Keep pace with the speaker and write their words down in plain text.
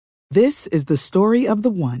This is the story of the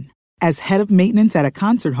one. As head of maintenance at a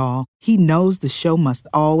concert hall, he knows the show must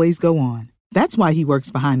always go on. That's why he works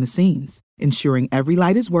behind the scenes, ensuring every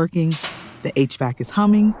light is working, the HVAC is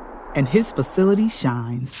humming, and his facility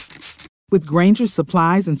shines. With Grainger's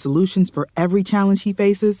supplies and solutions for every challenge he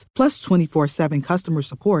faces, plus 24/7 customer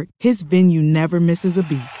support, his venue never misses a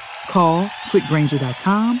beat. Call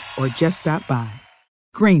quickgrainger.com or just stop by.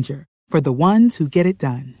 Grainger, for the ones who get it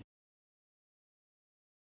done.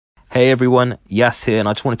 Hey everyone, Yas here, and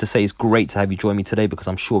I just wanted to say it's great to have you join me today because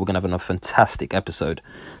I'm sure we're going to have a fantastic episode.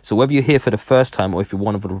 So whether you're here for the first time or if you're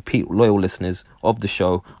one of the repeat loyal listeners of the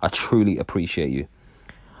show, I truly appreciate you.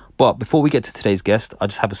 But before we get to today's guest, I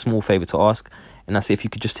just have a small favour to ask, and that's if you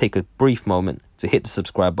could just take a brief moment to hit the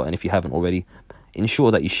subscribe button if you haven't already. Ensure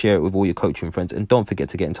that you share it with all your coaching friends, and don't forget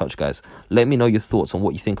to get in touch, guys. Let me know your thoughts on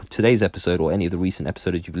what you think of today's episode or any of the recent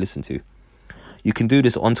episodes you've listened to. You can do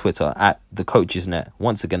this on Twitter at @TheCoachesNet.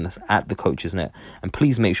 Once again, that's at @TheCoachesNet. And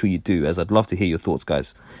please make sure you do, as I'd love to hear your thoughts,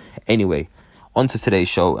 guys. Anyway, on to today's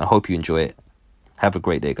show. I hope you enjoy it. Have a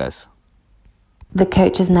great day, guys. The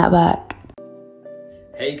Coaches Network.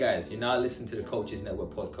 Hey guys, you're now listening to the Coaches Network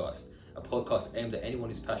podcast, a podcast aimed at anyone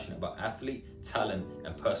who's passionate about athlete, talent,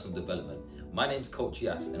 and personal development. My name's Coach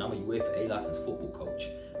Yas, and I'm a UEFA A licensed football coach,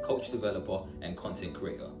 coach developer, and content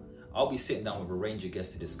creator. I'll be sitting down with a range of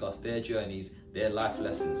guests to discuss their journeys, their life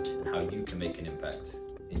lessons, and how you can make an impact.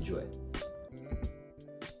 Enjoy.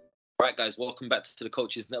 Right, guys, welcome back to the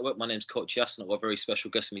Coaches Network. My name's Coach Yas, and I've got a very special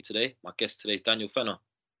guest with me today. My guest today is Daniel Fenner.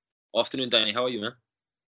 Afternoon, Danny. How are you, man?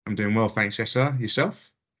 I'm doing well, thanks, yes, sir. Yourself?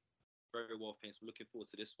 Very well, thanks. I'm looking forward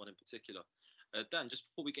to this one in particular. Dan, just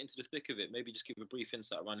before we get into the thick of it, maybe just give a brief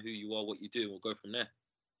insight around who you are, what you do, and we'll go from there.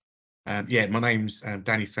 My name's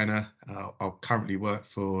Danny Fenner. I currently work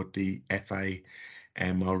for the FA,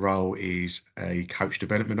 and my role is a coach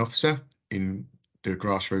development officer in the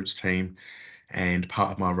grassroots team. And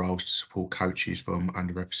part of my role is to support coaches from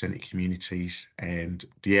underrepresented communities. And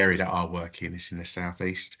the area that I work in is in the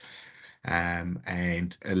southeast.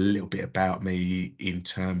 And a little bit about me in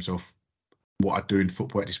terms of what I do in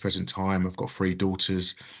football at this present time. I've got 3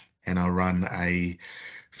 daughters, and I run a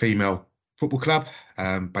female football club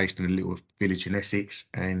based in a little village in Essex,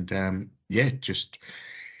 and just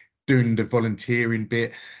doing the volunteering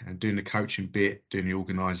bit and doing the coaching bit, doing the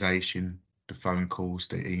organisation, the phone calls,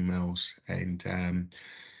 the emails, and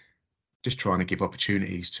just trying to give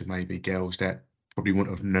opportunities to maybe girls that probably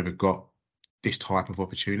wouldn't have never got this type of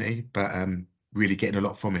opportunity, but really getting a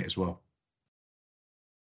lot from it as well.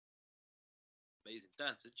 Amazing,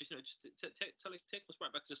 Dan. So just take us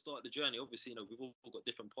right back to the start of the journey. Obviously, we've all got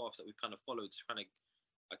different paths that we've kind of followed to kind of,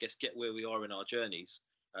 I guess, get where we are in our journeys.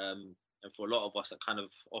 And for a lot of us, that kind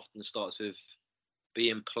of often starts with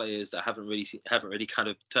being players that haven't really kind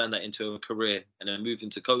of turned that into a career and then moved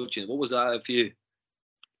into coaching. What was that like for you?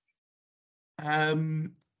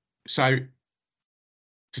 So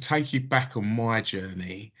to take you back on my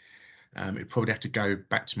journey, it'd probably have to go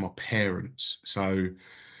back to my parents. So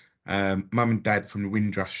mum and dad from the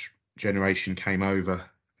Windrush generation came over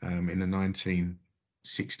in the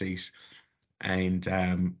 1960s, and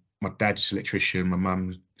my dad's an electrician, my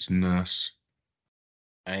mum's a nurse,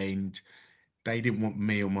 and they didn't want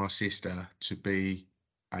me or my sister to be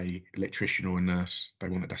a electrician or a nurse. They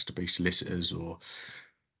wanted us to be solicitors or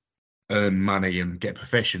earn money and get a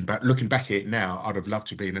profession. But looking back at it now, I'd have loved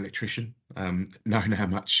to be an electrician, knowing how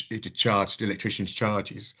much the electrician's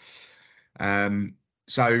charges.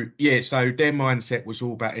 So their mindset was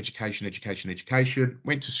all about education.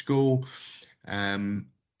 Went to school, and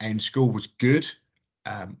school was good.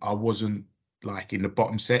 I wasn't like in the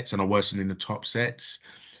bottom sets and I wasn't in the top sets.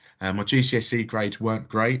 My GCSE grades weren't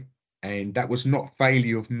great, and that was not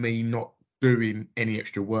failure of me not doing any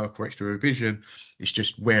extra work or extra revision. It's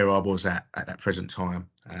just where I was at that present time.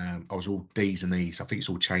 I was all D's and E's. I think it's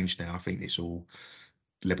all changed now. I think it's all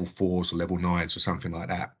level 4s or level 9s or something like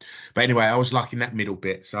that. But anyway, I was like in that middle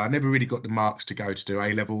bit. So I never really got the marks to go to do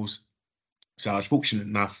A-levels. So I was fortunate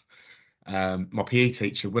enough. My PE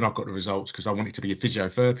teacher, when I got the results, because I wanted to be a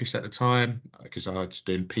physiotherapist at the time, because I was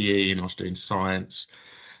doing PE and I was doing science,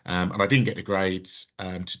 and I didn't get the grades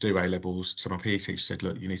to do A-levels. So my PE teacher said,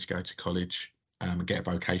 look, you need to go to college and get a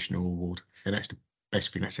vocational award. And that's the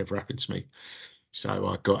best thing that's ever happened to me. So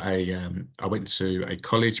I got I went to a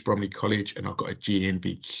college, Bromley College, and I got a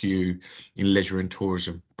GNVQ in leisure and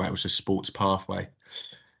tourism, but it was a sports pathway.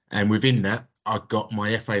 And within that, I got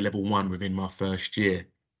my FA level 1 within my first year.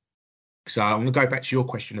 So I'm going to go back to your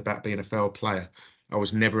question about being a failed player. I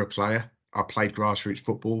was never a player. I played grassroots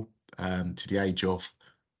football to the age of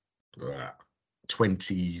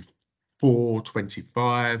 24,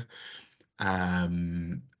 25. I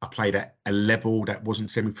played at a level that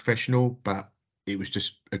wasn't semi-professional, but it was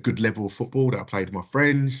just a good level of football that I played with my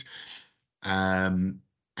friends. And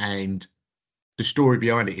the story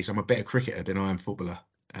behind it is I'm a better cricketer than I am footballer.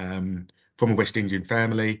 From a West Indian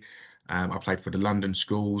family, I played for the London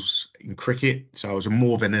schools in cricket, so I was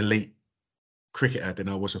more of an elite cricketer than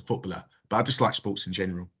I was a footballer. But I just like sports in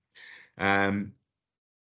general. Um,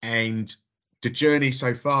 and the journey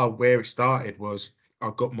so far, where it started was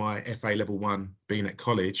I got my FA level 1 being at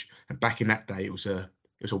college, and back in that day it was a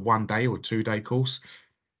 1 day or 2 day course.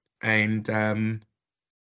 And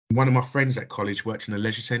one of my friends at college worked in a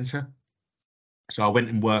leisure centre, so I went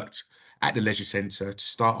and worked at the leisure centre to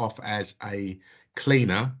start off as a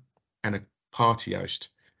cleaner and a party host,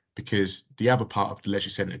 because the other part of the leisure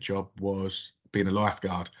centre job was being a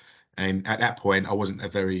lifeguard. And at that point, I wasn't a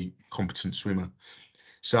very competent swimmer.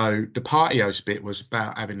 So the party host bit was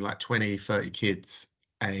about having like 20, 30 kids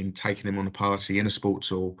and taking them on a party in a sports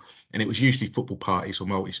hall. And it was usually football parties or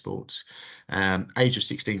multi-sports. Age of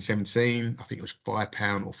 16, 17, I think it was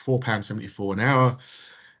 £5 or £4.74 an hour.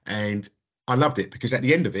 And I loved it because at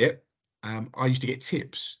the end of it, I used to get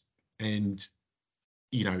tips. And,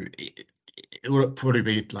 you know, it would probably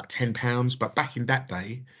be like £10, but back in that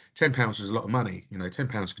day, £10 was a lot of money. You know, £10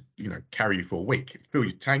 could, carry you for a week, fill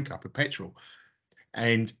your tank up with petrol.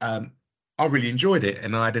 And I really enjoyed it,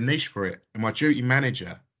 and I had a niche for it. And my duty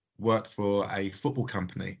manager worked for a football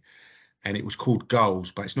company, and it was called Goals,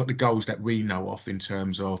 but it's not the goals that we know of in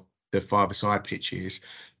terms of the five-a-side pitches.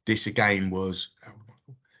 This again was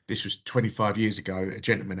this was 25 years ago. A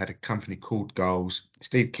gentleman had a company called Goals,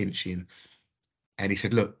 Steve Kinchin, and he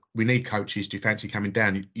said, "Look, we need coaches. Do you fancy coming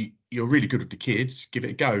down? You're really good with the kids. Give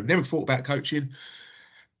it a go." Never thought about coaching,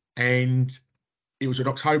 and it was an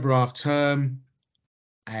October half term.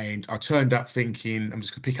 And I turned up thinking I'm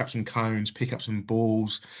just going to pick up some cones, pick up some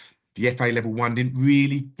balls. The FA level 1 didn't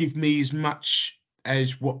really give me as much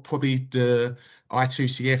as what probably the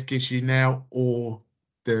I2CF gives you now, or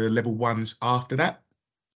the level 1s after that.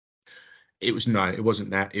 No, it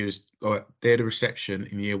wasn't that. It was like, they're the reception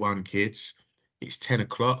in year 1 kids. It's 10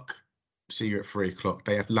 o'clock. See you at 3 o'clock.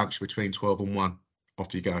 They have lunch between 12 and 1.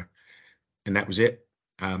 Off you go. And that was it.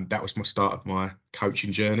 That was my start of my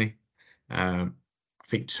coaching journey.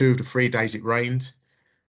 I think 2 of the 3 days it rained.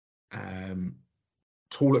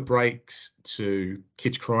 Toilet breaks, to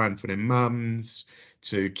kids crying for their mums,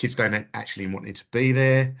 to kids don't actually wanting to be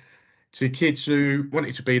there, to kids who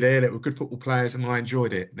wanted to be there that were good football players, and I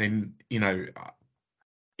enjoyed it. Then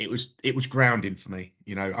it was grounding for me.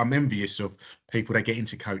 I'm envious of people that get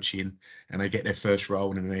into coaching and they get their first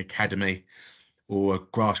role in an academy or a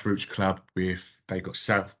grassroots club with they got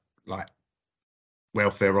self like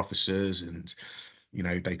welfare officers, and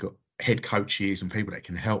they got head coaches and people that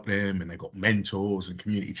can help them, and they've got mentors and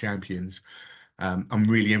community champions. I'm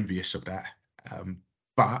really envious of that,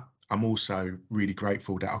 but I'm also really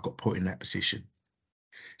grateful that I got put in that position.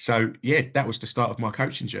 So yeah, that was the start of my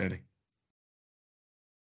coaching journey.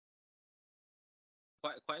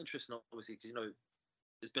 Quite interesting, obviously, because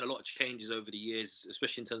there's been a lot of changes over the years,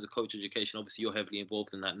 especially in terms of coach education. Obviously, you're heavily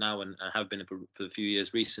involved in that now, and have been for a few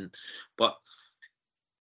years recent. But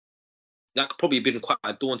that could probably have been quite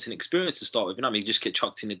a daunting experience to start with. I mean, you just get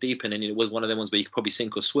chucked in the deep end, and it was one of them ones where you could probably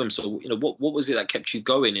sink or swim. So, what was it that kept you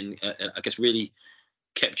going, and I guess really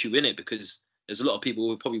kept you in it? Because there's a lot of people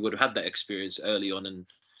who probably would have had that experience early on and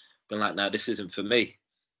been like, "No, this isn't for me."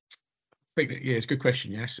 I think that, yeah, it's a good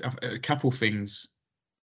question. Yes, a couple of things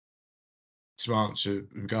to answer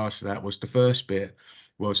in regards to that. Was the first bit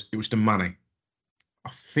was it was the money. I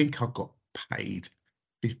think I got paid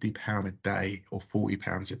 £50 a day or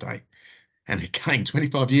 £40 a day. And again,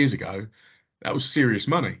 25 years ago, that was serious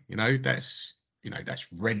money. That's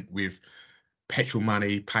rent with petrol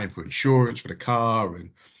money, paying for insurance for the car.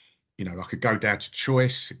 And, I could go down to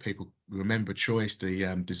Choice. If people remember Choice,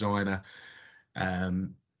 the designer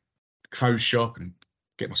clothes shop, and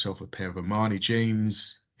get myself a pair of Armani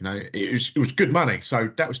jeans. It was good money.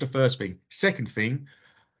 So that was the first thing. Second thing,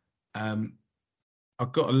 I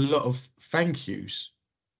got a lot of thank yous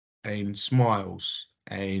and smiles,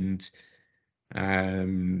 and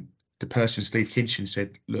the person, Steve Kinchin,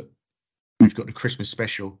 said, "Look, we've got the Christmas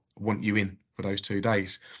special. I want you in for those 2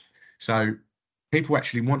 days." So people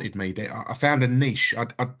actually wanted me. I found a niche.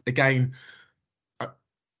 Again,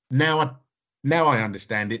 now I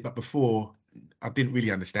understand it, but before I didn't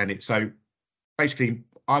really understand it. So basically,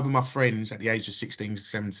 either my friends at the age of 16 to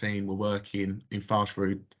 17 were working in fast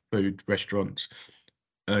food restaurants,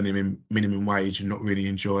 earning minimum wage and not really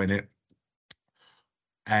enjoying it,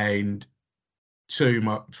 and two,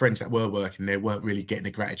 my friends that were working there weren't really getting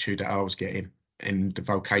the gratitude that I was getting and the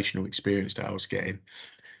vocational experience that I was getting.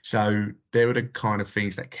 So there were the kind of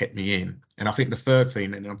things that kept me in. And I think the third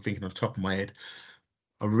thing, and I'm thinking off the top of my head,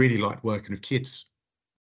 I really liked working with kids.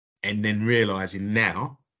 And then realizing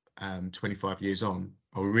now, 25 years on,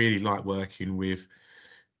 I really like working with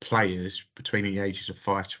players between the ages of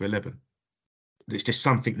 5 to 11. There's just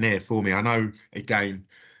something there for me. I know, again,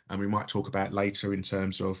 and we might talk about later in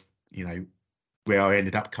terms of, where I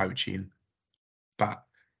ended up coaching, but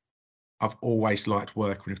I've always liked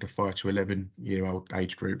working with the 5 to 11-year-old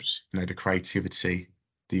age groups, the creativity,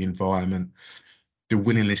 the environment, the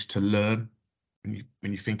willingness to learn.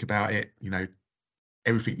 When you think about it,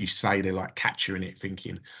 everything you say, they're like capturing it,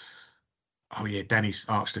 thinking, oh yeah, Danny's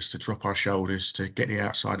asked us to drop our shoulders, to get the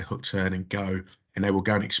outside hook turn and go, and they will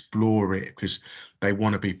go and explore it because they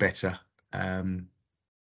want to be better.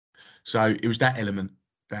 So it was that element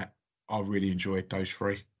that I really enjoyed, those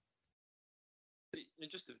three.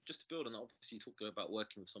 Just to build on that, obviously you talk about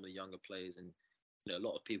working with some of the younger players, and a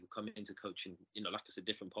lot of people come into coaching, like I said,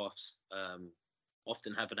 different paths.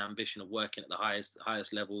 Often have an ambition of working at the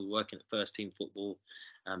highest level, working at first team football.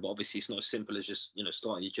 But obviously it's not as simple as just,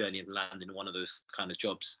 starting your journey and landing in one of those kind of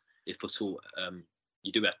jobs. If at all,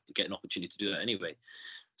 you do have to get an opportunity to do that anyway.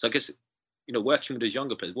 So I guess, working with those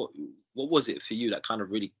younger players, what was it for you that kind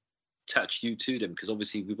of really attached you to them? Because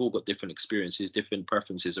obviously we've all got different experiences, different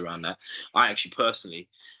preferences around that. I actually personally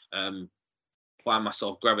find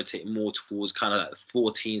myself gravitating more towards kind of that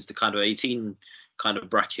 14s to kind of 18 kind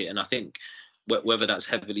of bracket. And I think whether that's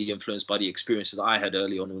heavily influenced by the experiences I had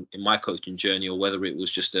early on in my coaching journey, or whether it was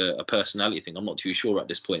just a personality thing, I'm not too sure at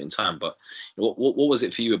this point in time. But what was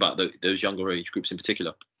it for you about those younger age groups in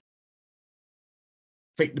particular?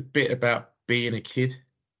 I think the bit about being a kid,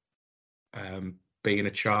 being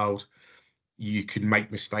a child, you can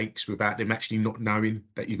make mistakes without them actually not knowing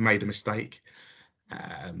that you've made a mistake.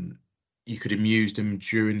 You could amuse them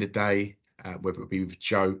during the day, whether it be with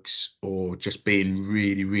jokes or just being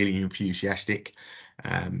really, really enthusiastic.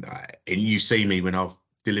 And you see me when I've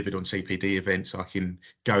delivered on CPD events, I can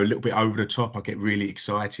go a little bit over the top. I get really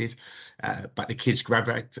excited. But the kids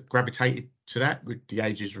gravitated to that with the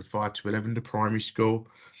ages of 5 to 11, the primary school.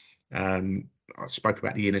 I spoke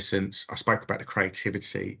about the innocence. I spoke about the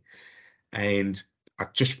creativity. And I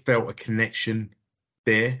just felt a connection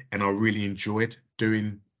there, and I really enjoyed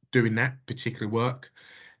doing that particular work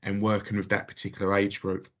and working with that particular age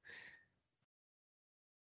group.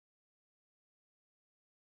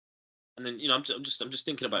 And then I'm just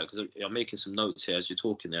thinking about it because I'm making some notes here as you're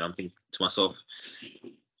talking there. I'm thinking to myself,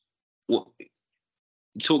 what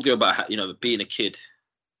talking about being a kid,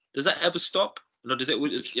 does that ever stop? Does it?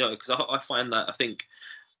 Because I find that I think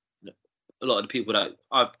a lot of the people that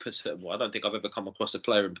I don't think I've ever come across a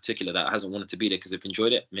player in particular that hasn't wanted to be there because they've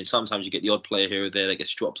enjoyed it. I mean, sometimes you get the odd player here or there that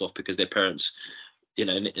gets dropped off because their parents,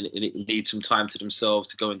 need some time to themselves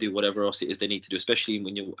to go and do whatever else it is they need to do, especially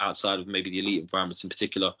when you're outside of maybe the elite environments in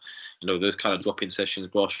particular, those kind of drop-in sessions,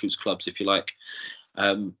 grassroots clubs, if you like.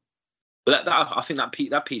 But I think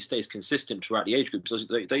that piece stays consistent throughout the age groups,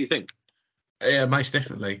 don't you think? Yeah, most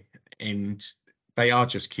definitely. And they are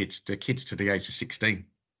just kids. They're kids to the age of 16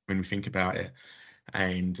 when we think about it.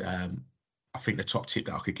 And I think the top tip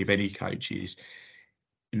that I could give any coach is,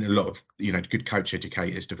 in a lot of good coach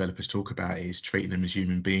educators, developers talk about, is treating them as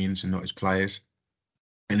human beings and not as players,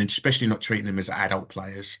 and especially not treating them as adult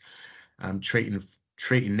players.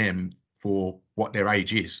 Treating them for what their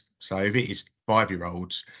age is. So if it is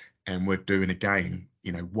 5-year-olds and we're doing a game,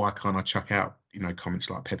 why can't I chuck out comments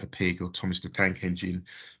like Peppa Pig or Thomas the Tank Engine,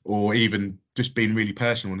 or even just being really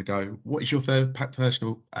personal and go, what is your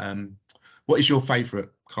what is your favourite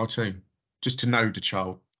cartoon? Just to know the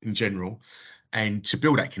child in general, and to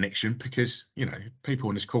build that connection, because people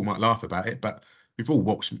on this call might laugh about it, but we've all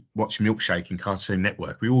watched Milkshake and Cartoon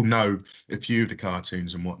Network. We all know a few of the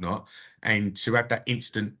cartoons and whatnot, and to have that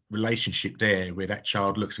instant relationship there where that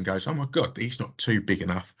child looks and goes, oh my God, he's not too big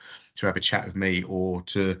enough to have a chat with me, or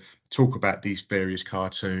to talk about these various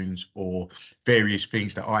cartoons or various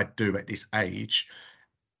things that I do at this age,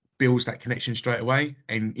 builds that connection straight away.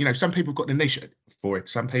 And some people have got the niche for it.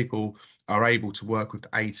 Some people are able to work with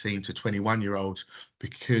 18 to 21-year-olds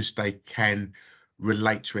because they can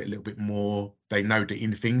relate to it a little bit more. They know the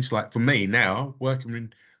inner things. Like for me now, working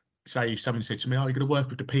in, say, if someone said to me, oh, you're going to work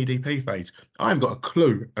with the PDP phase, I haven't got a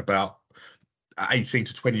clue about 18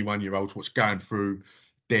 to 21-year-olds, what's going through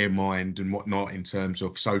their mind and whatnot in terms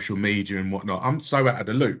of social media and whatnot. I'm so out of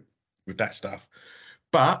the loop with that stuff.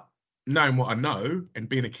 But knowing what I know and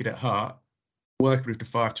being a kid at heart, working with the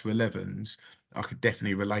 5 to 11s, I could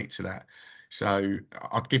definitely relate to that. So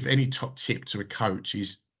I'd give any top tip to a coach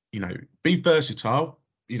is, be versatile.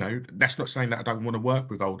 You know, that's not saying that I don't want to work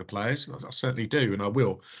with older players. I certainly do, and I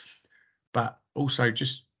will. But also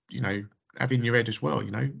just, you know, have in your head as well,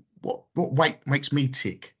 you know, what weight makes me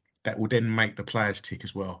tick that will then make the players tick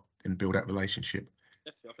as well and build that relationship.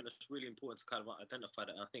 Definitely, I think that's really important to kind of identify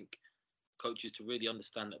that. And I think coaches to really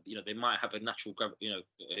understand that, you know, they might have a natural,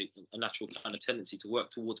 a natural kind of tendency to work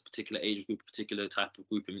towards a particular age group, a particular type of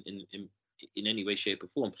group in any way, shape, or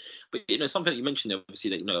form. But you know, something that you mentioned there,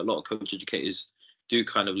 obviously, that, you know, a lot of coach educators do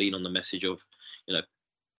kind of lean on the message of, you know,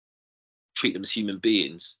 treat them as human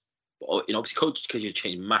beings. But you know, obviously, coach education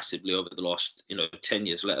changed massively over the last, you know, 10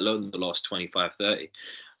 years, let alone the last 25, 30.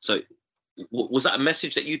 So was that a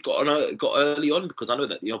message that you'd got early on? Because I know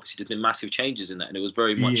that obviously there's been massive changes in that, and it was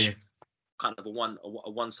very Yeah. much kind of a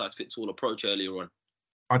one size fits all approach earlier on.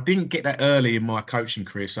 I didn't get that early in my coaching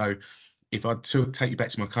career. So if I take you back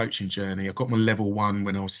to my coaching journey, I got my level 1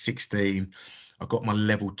 when I was 16. I got my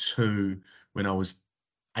level 2 when I was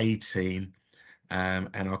 18. And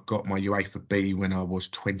I got my UEFA B when I was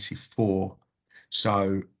 24.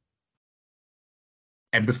 So,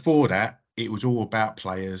 and before that, it was all about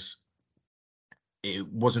players. It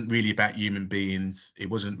wasn't really about human beings. It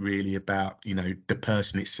wasn't really about, you know, the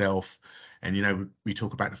person itself. And, you know, we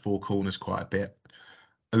talk about the four corners quite a bit.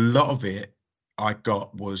 A lot of it I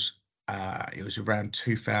got was, it was around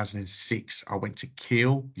 2006. I went to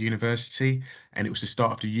Kiel University, and it was the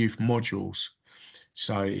start of the youth modules.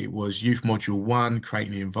 So it was youth module 1,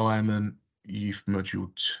 creating the environment, youth module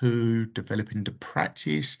 2, developing the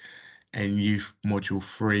practice, and youth module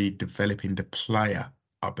 3, developing the player,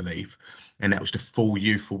 I believe. And that was the full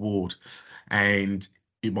youth award. And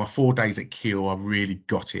in my 4 days at Kiel, I really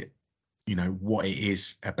got it, you know, what it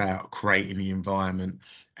is about creating the environment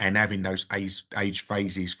and having those age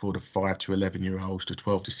phases for the 5 to 11-year-olds, to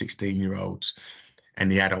 12 to 16-year-olds, and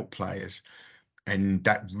the adult players. And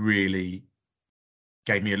that really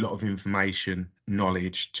gave me a lot of information,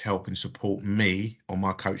 knowledge to help and support me on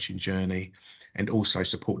my coaching journey, and also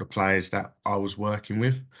support the players that I was working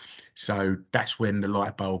with. So that's when the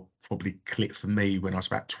light bulb probably clicked for me when I was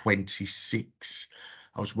about 26.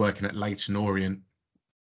 I was working at Leyton Orient,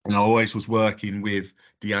 and I always was working with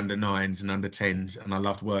the under 9s and under 10s, and I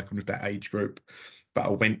loved working with that age group. But I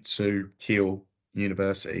went to Kiel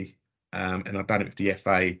University, and I've done it with the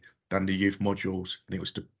FA, done the youth modules, and it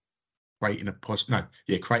was the creating a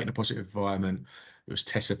positive environment. It was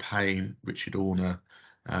Tessa Payne, Richard Horner,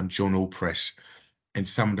 John Allpress, and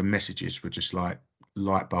some of the messages were just like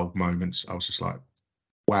light bulb moments. I was just like,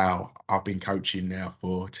 wow, I've been coaching now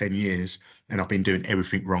for 10 years and I've been doing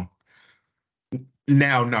everything wrong.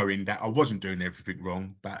 Now knowing that I wasn't doing everything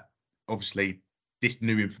wrong, but obviously this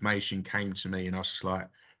new information came to me, and I was just like,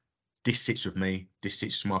 this sits with me, this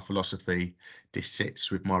sits with my philosophy, this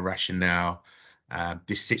sits with my rationale,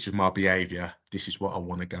 this sits with my behaviour, this is what I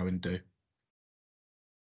want to go and do.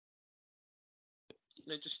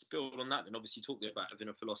 You know, just to build on that, and obviously talking about having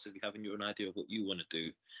a philosophy, having your own idea of what you want to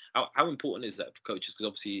do. How important is that for coaches? Because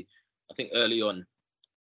obviously, I think early on,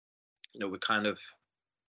 you know, we're kind of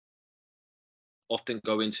often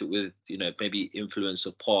go into it with, you know, maybe influence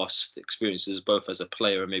of past experiences, both as a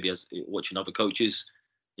player and maybe as watching other coaches,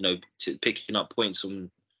 you know, to picking up points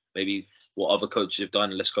on maybe what other coaches have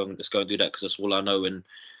done. Let's go and do that because that's all I know. And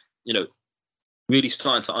you know, really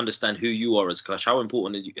starting to understand who you are as a coach. How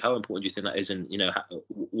important do you think that is? And you know,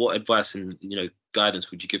 what advice and, you know,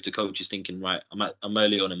 guidance would you give to coaches thinking, right, I'm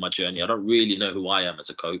early on in my journey. I don't really know who I am as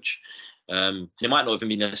a coach. It might not even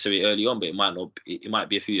be necessarily early on, but it might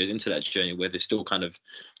be a few years into that journey where they're still kind of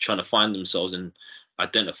trying to find themselves and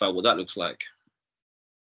identify what that looks like.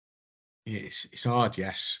 It's hard,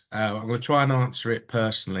 yes. I'm going to try and answer it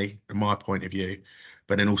personally from my point of view,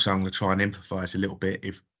 but then also I'm going to try and empathise a little bit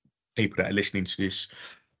if people that are listening to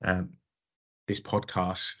um, this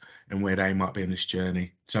podcast and where they might be on this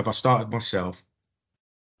journey. So if I started myself,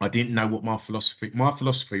 I didn't know what my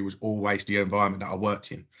philosophy was always the environment that I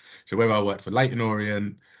worked in. So whether I worked for Leyton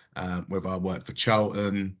Orient, whether I worked for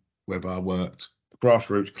Charlton, whether I worked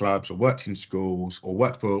grassroots clubs or worked in schools or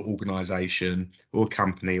worked for an organisation or a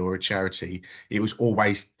company or a charity, it was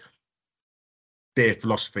always their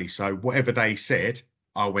philosophy. So whatever they said,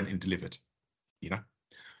 I went and delivered, you know.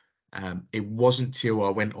 It wasn't till I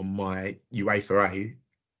went on my UEFA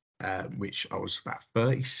A, which I was about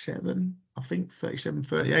 37, I think 37,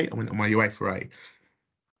 38. I went on my UEFA A.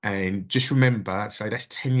 And just remember, so that's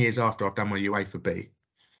 10 years after I've done my UEFA B.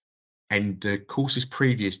 And the courses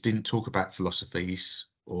previous didn't talk about philosophies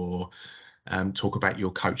or talk about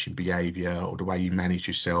your coaching behavior or the way you manage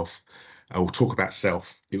yourself or talk about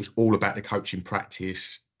self. It was all about the coaching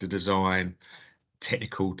practice, the design,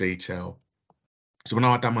 technical detail. So when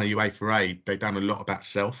I done my UA4A, they done a lot about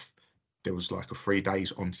self. There was like a 3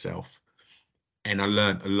 days on self, and I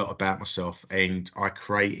learned a lot about myself, and I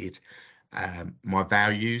created my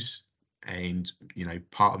values. And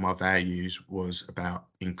part of my values was about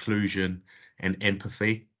inclusion and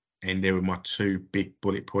empathy, and they were my two big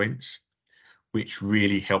bullet points, which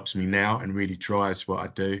really helps me now and really drives what I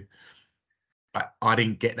do. But I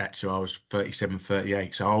didn't get that till I was 37,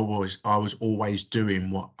 38. So I was always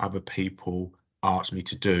doing what other people asked me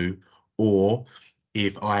to do. Or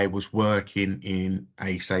if I was working in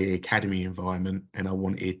a, say, academy environment and I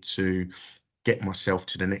wanted to get myself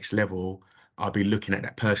to the next level, I'd be looking at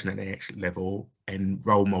that person at the next level and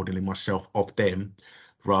role modeling myself off them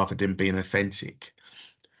rather than being authentic.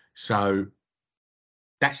 So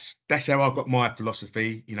that's how I got my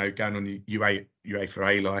philosophy, going on the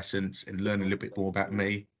UA4A license and learning a little bit more about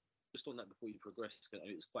me. Just on that before you progress,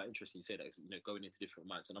 it's quite interesting you say that, going into different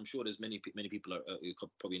minds, and I'm sure there's many people are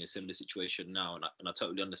probably in a similar situation now, and I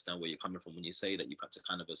totally understand where you're coming from when you say that you've had to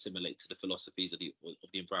kind of assimilate to the philosophies of the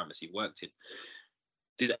environments you've worked in.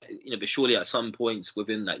 But surely at some points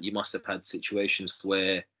within that, you must have had situations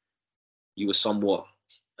where you were somewhat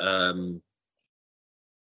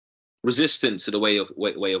resistant to the way of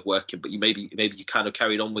working, but maybe you kind of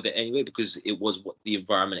carried on with it anyway because it was what the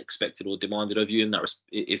environment expected or demanded of you in that,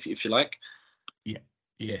 if you like. Yeah,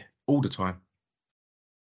 yeah, all the time.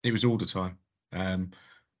 It was all the time. Um,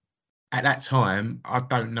 at that time, I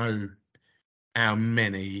don't know how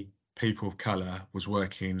many people of colour was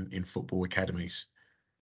working in football academies.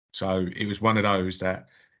 So it was one of those that,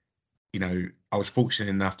 I was fortunate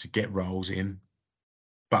enough to get roles in,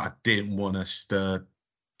 but I didn't want to stir,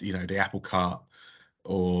 the apple cart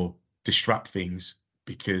or disrupt things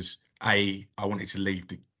because I wanted to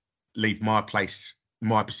leave my place,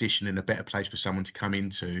 my position in a better place for someone to come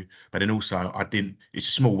into. But then also I didn't. It's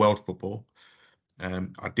a small world, football.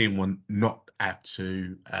 I didn't want not have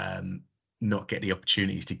to not get the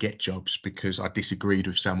opportunities to get jobs because I disagreed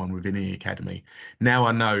with someone within the academy. Now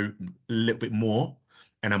I know a little bit more,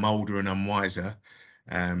 and I'm older and I'm wiser.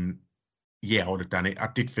 Um, yeah, I would have done it. I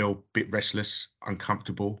did feel a bit restless,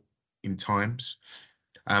 uncomfortable in times.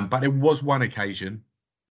 But there was one occasion,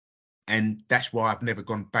 and that's why I've never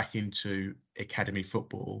gone back into academy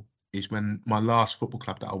football, is when my last football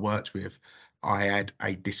club that I worked with, I had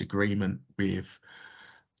a disagreement with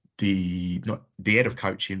not the head of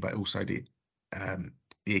coaching, but also the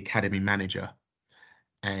academy manager.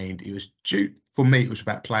 And it was due, for me, it was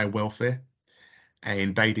about player welfare,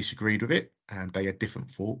 and they disagreed with it, and they had different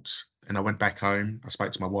thoughts. And I went back home. I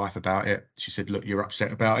spoke to my wife about it. She said, "Look, you're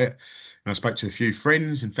upset about it." And I spoke to a few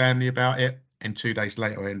friends and family about it. And 2 days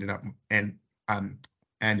later, I ended up and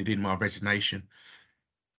handed in my resignation.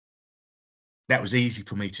 That was easy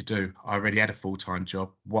for me to do. I already had a full-time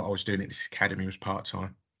job. What I was doing at this academy was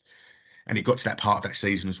part-time. And it got to that part of that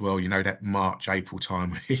season as well, that March, April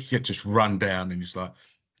time where you just run down and it's like,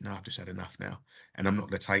 no, I've just had enough now. And I'm not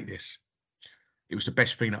going to take this. It was the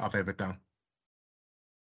best thing that I've ever done.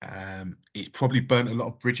 It's probably burnt a lot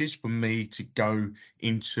of bridges for me to go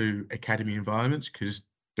into academy environments because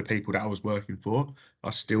the people that I was working for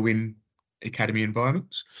are still in academy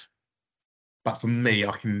environments. But for me,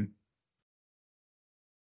 I can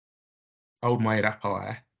hold my head up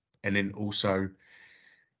high, and then also,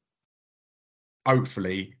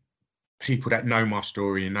 hopefully, people that know my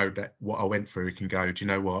story and know that what I went through can go, do you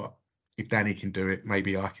know what? If Danny can do it,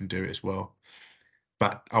 maybe I can do it as well.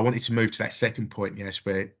 But I wanted to move to that second point, yes,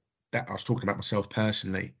 where that I was talking about myself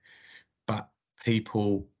personally, but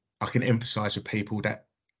people, I can emphasize with people that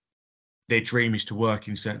their dream is to work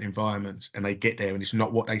in certain environments and they get there and it's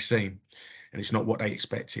not what they seen and it's not what they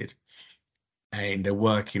expected. And they're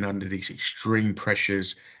working under these extreme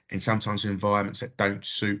pressures and sometimes in environments that don't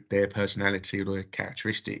suit their personality or their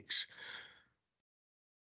characteristics.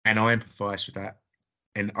 And I empathize with that.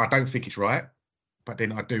 And I don't think it's right, but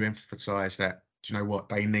then I do emphasize that, do you know what?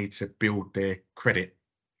 They need to build their credit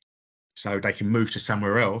so they can move to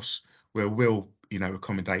somewhere else where we'll,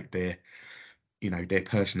 accommodate their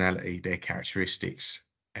personality, their characteristics,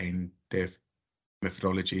 and their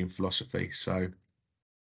methodology and philosophy. So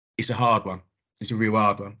it's a hard one. It's a real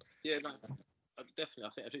hard one. Yeah, no, definitely. I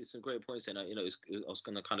think it's some great points. And I was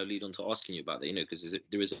going to kind of lead on to asking you about that. Because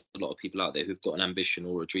there is a lot of people out there who've got an ambition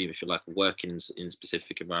or a dream, if you like, of working in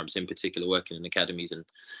specific environments, in particular working in academies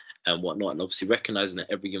and whatnot. And obviously recognizing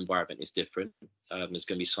that every environment is different. There's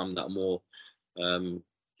going to be some that are more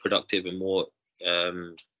productive and more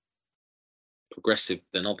progressive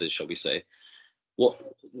than others, shall we say? What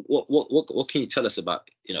can you tell us about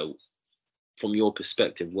from your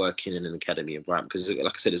perspective, working in an academy environment? Because,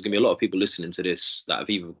 like I said, there's going to be a lot of people listening to this that have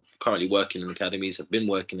either currently working in academies, have been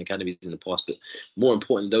working in academies in the past, but more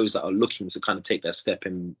important, those that are looking to kind of take that step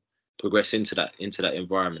and progress into that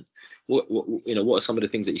environment. What what are some of the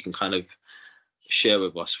things that you can kind of share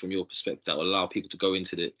with us from your perspective that will allow people to go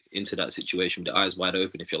into that situation with their eyes wide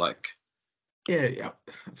open, if you like? Yeah,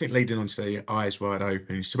 I think leading on to the eyes wide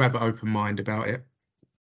open is to have an open mind about it.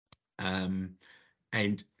 And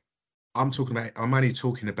I'm only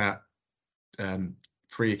talking about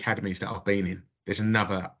 3 academies that I've been in. There's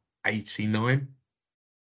another 89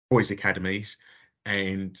 boys academies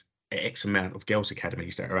and X amount of girls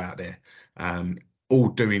academies that are out there, all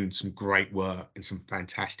doing some great work and some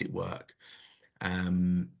fantastic work.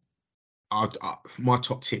 My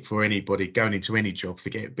top tip for anybody going into any job,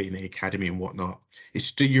 forget it being the academy and whatnot,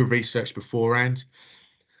 is to do your research beforehand.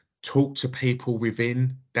 Talk to people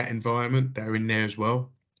within that environment that are in there as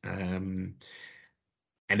well. And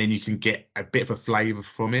then you can get a bit of a flavour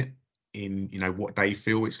from it in, what they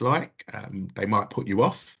feel it's like. They might put you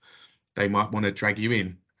off. They might want to drag you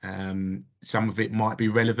in. Some of it might be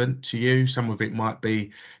relevant to you. Some of it might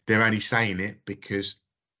be they're only saying it because,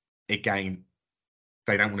 again,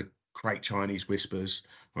 they don't want to create Chinese whispers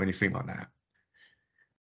or anything like that.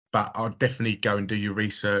 But I'll definitely go and do your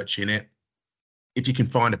research in it. If you can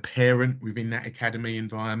find a parent within that academy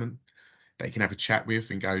environment that you can have a chat with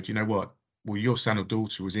and go, do you know what? Well, your son or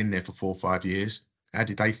daughter was in there for 4 or 5 years. How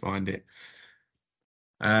did they find it?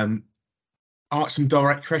 Ask some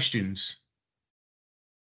direct questions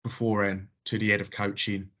beforehand to the head of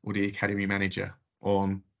coaching or the academy manager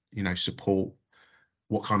on, support,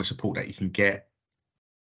 what kind of support that you can get,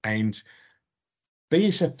 and be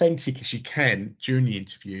as authentic as you can during the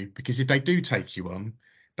interview, because if they do take you on,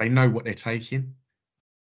 they know what they're taking,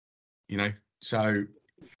 so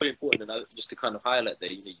Very important, and just to kind of highlight there,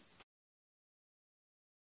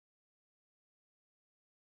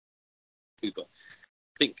 but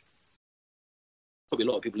I think probably a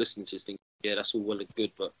lot of people listening to this think, yeah, that's all well and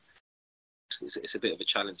good, but it's a bit of a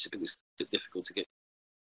challenge. I think it's a bit difficult to get.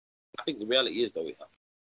 I think the reality is, though,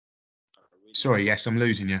 sorry, yes, I'm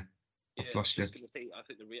losing you. Yeah, I've lost you. I think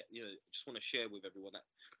just want to share with everyone that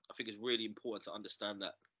I think it's really important to understand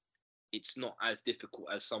that it's not as difficult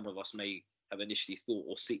as some of us may have initially thought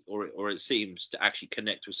or it seems to actually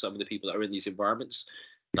connect with some of the people that are in these environments.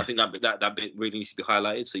 Yeah. I think that bit really needs to be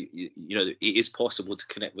highlighted. So it is possible to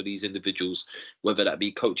connect with these individuals, whether that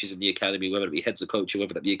be coaches in the academy, whether it be heads of coaching,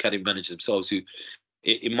 whether that be academy managers themselves, who,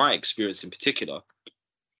 in my experience in particular,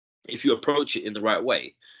 if you approach it in the right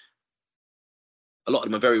way, a lot of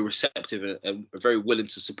them are very receptive and are very willing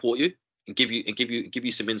to support you and give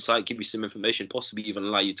you some insight, give you some information, possibly even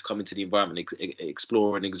allow you to come into the environment,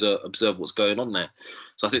 explore and observe what's going on there.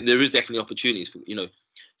 So I think there is definitely opportunities for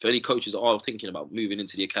any coaches that are thinking about moving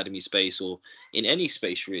into the academy space or in any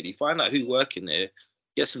space really. Find out who's working there,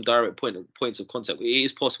 get some direct points of contact. It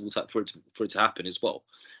is possible for it to happen as well,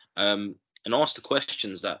 and ask the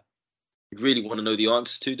questions that you really want to know the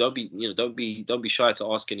answers to. Don't be shy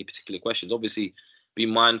to ask any particular questions. Obviously, be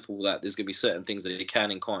mindful that there's going to be certain things that you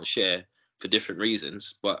can and can't share for different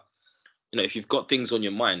reasons. But if you've got things on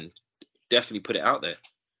your mind, definitely put it out there.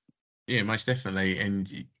 Yeah, most definitely.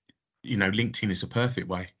 And LinkedIn is a perfect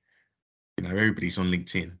way. Everybody's on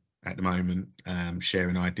LinkedIn at the moment,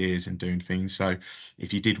 sharing ideas and doing things. So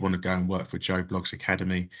if you did want to go and work for Joe Blogs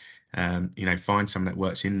Academy, find someone that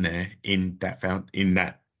works in there in that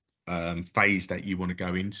phase that you want to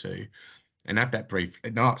go into, and have that brief.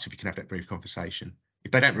 And ask if you can have that brief conversation. If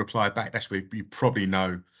they don't reply back, that's where you probably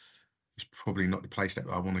know it's probably not the place that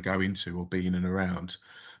I want to go into or be in and around.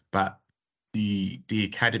 But the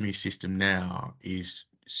academy system now is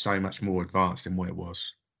so much more advanced than what it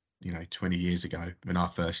was, 20 years ago when I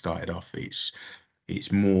first started off. It's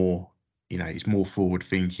more, it's more forward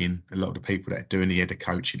thinking. A lot of the people that are doing the head of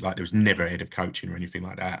coaching, like there was never a head of coaching or anything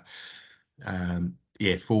like that.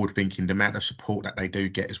 Forward thinking, the amount of support that they do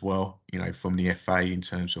get as well, from the FA in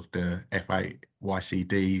terms of the FA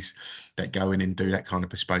YCDs that go in and do that kind of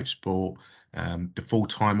bespoke sport, the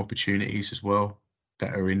full-time opportunities as well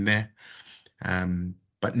that are in there.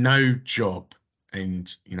 But no job,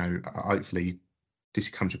 and hopefully this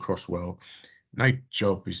comes across well, no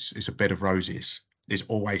job is a bed of roses. There's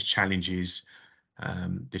always challenges,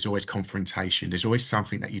 there's always confrontation, there's always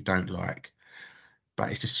something that you don't like. But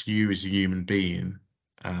it's just you as a human being,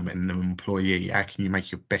 and an employee. How can you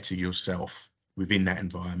make you better yourself within that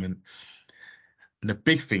environment? And the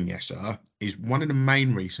big thing, Yasser, is one of the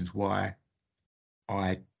main reasons why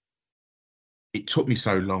it took me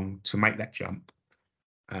so long to make that jump,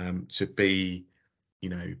 to be,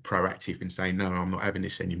 proactive and say, no, I'm not having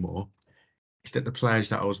this anymore, It's that the players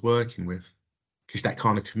that I was working with, because that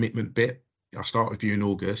kind of commitment bit, I start with you in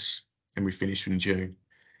August and we finish in June.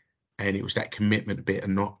 And it was that commitment bit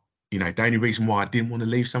and not, the only reason why I didn't want to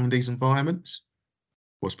leave some of these environments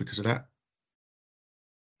was because of that.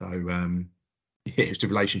 So, yeah, it was the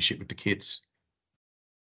relationship with the kids.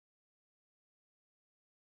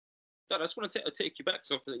 I just want to take you back to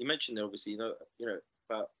something that you mentioned there. Obviously,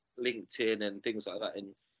 about LinkedIn and things like that,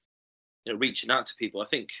 and reaching out to people. I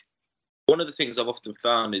think one of the things I've often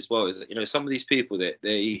found as well is that some of these people that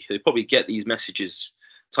they probably get these messages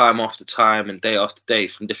time after time and day after day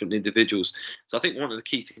from different individuals. So I think one of the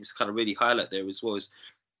key things to kind of really highlight there as well is,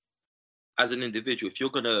 as an individual, if you're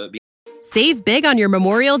going to be... Save big on your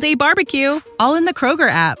Memorial Day barbecue, all in the Kroger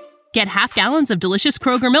app. Get half gallons of delicious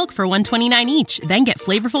Kroger milk for $1.29 each. Then get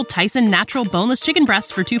flavorful Tyson natural boneless chicken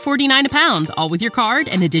breasts for $2.49 a pound, all with your card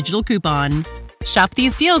and a digital coupon. Shop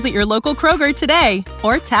these deals at your local Kroger today,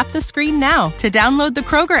 or tap the screen now to download the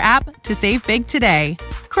Kroger app to save big today.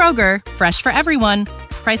 Kroger, fresh for everyone.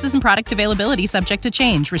 Prices and product availability subject to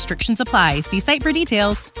change. Restrictions apply. See site for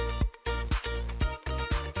details.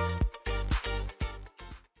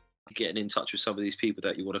 Getting in touch with some of these people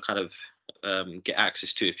that you want to kind of get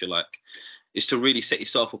access to, if you like, is to really set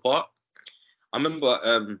yourself apart. I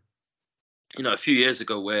remember, a few years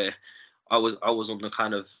ago where I was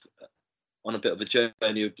on a bit of a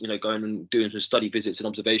journey of, going and doing some study visits and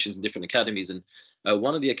observations in different academies. And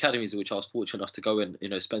one of the academies in which I was fortunate enough to go and,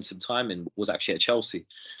 spend some time in was actually at Chelsea.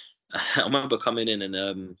 I remember coming in and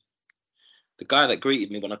the guy that greeted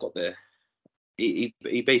me when I got there, he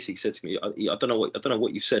basically said to me, I don't know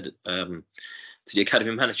what you said to the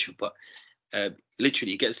academy manager, but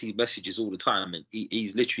literally he gets these messages all the time, and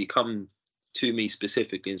he's literally come to me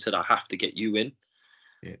specifically and said, I have to get you in.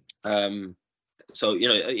 Yeah. So it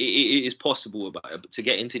is possible to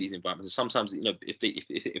get into these environments. And sometimes if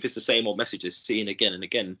it's the same old messages seen again and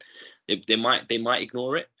again, they might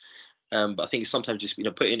ignore it. But I think sometimes just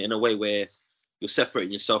put it in a way where you're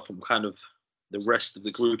separating yourself from kind of the rest of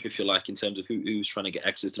the group, if you like, in terms of who's trying to get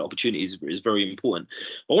access to the opportunities is very important.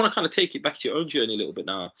 But I want to kind of take it back to your own journey a little bit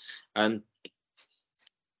now. And,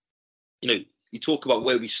 you talk about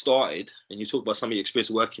where we started and you talk about some of your experience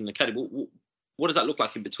working in the academy. What does that look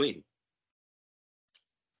like in between?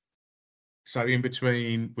 So in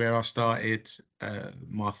between where I started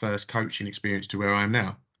my first coaching experience to where I am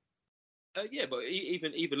now? Yeah, but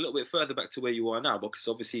even a little bit further back to where you are now, because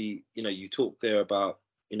obviously, you talked there about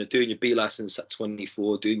doing your B license at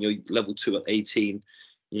 24, doing your level 2 at 18.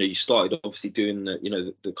 You started obviously doing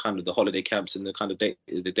the kind of the holiday camps and the kind of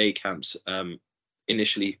the day camps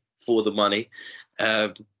initially for the money,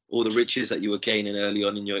 all the riches that you were gaining early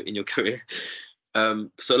on in your career.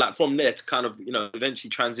 So like from there to kind of eventually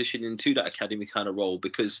transition into that academy kind of role,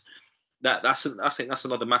 because I think that's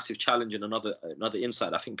another massive challenge and another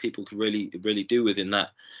insight I think people could really do within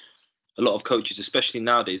that. A lot of coaches, especially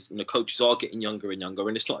nowadays, coaches are getting younger and younger,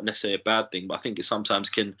 and it's not necessarily a bad thing, but I think it sometimes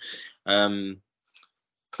can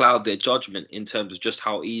cloud their judgment in terms of just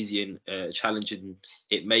how easy and challenging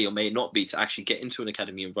it may or may not be to actually get into an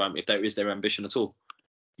academy environment if there is their ambition at all.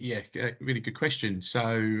 Yeah, really good question.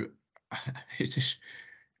 So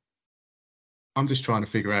I'm just trying to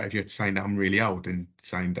figure out if you're saying that I'm really old and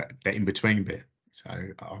saying that in between bit. So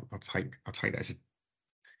I'll take that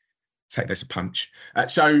as a punch.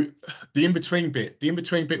 So the in between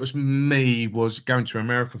bit was going to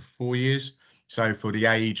America for 4 years. So for the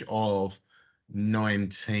age of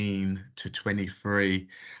 19 to 23,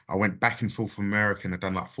 I went back and forth from America, and I've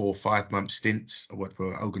done like 4 or 5 month stints. I worked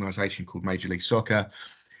for an organization called Major League Soccer.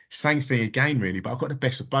 Same thing again, really, but I got the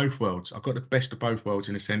best of both worlds. I got the best of both worlds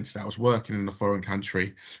in the sense that I was working in a foreign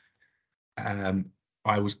country. I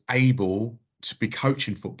was able to be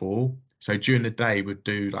coaching football. So during the day, we'd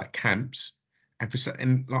do like camps.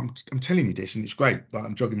 And like, I'm telling you this, and it's great. Like,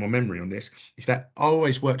 I'm jogging my memory on this. Is that I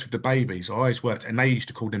always worked with the babies. I always worked, and they used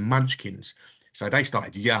to call them munchkins. So they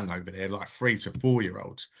started young over there, like 3 to 4 year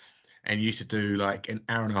olds, and used to do like an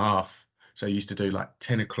hour and a half. So I used to do like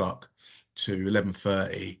 10 o'clock to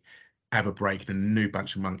 11:30, have a break, and a new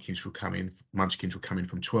bunch of munchkins will come in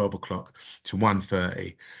from 12 o'clock to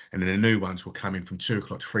 1:30, and then the new ones will come in from 2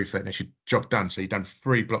 o'clock to 3:30. That's your job done. So you've done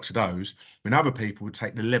 3 blocks of those. When other people would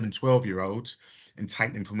take the 11, 12-year-olds and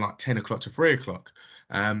take them from like 10 o'clock to 3 o'clock.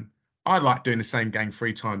 I like doing the same game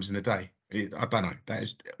 3 times in a day. I don't know. That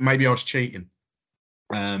is, maybe I was cheating,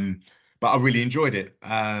 but I really enjoyed it.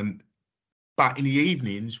 But in the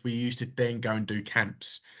evenings, we used to then go and do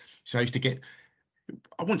camps. So I used to get,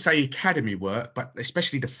 I wouldn't say academy work, but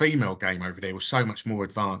especially the female game over there was so much more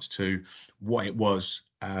advanced to what it was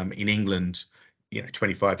in England,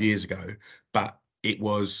 25 years ago. But it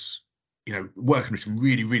was you know, working with some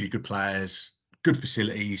really, really good players, good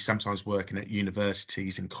facilities, sometimes working at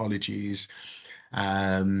universities and colleges.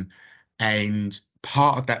 And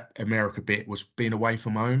part of that America bit was being away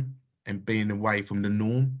from home and being away from the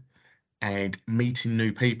norm and meeting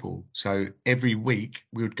new people. So every week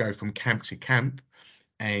we would go from camp to camp,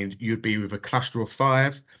 and you'd be with a cluster of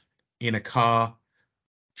 5 in a car,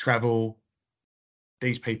 travel.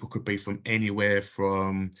 These people could be from anywhere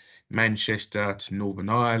from Manchester to Northern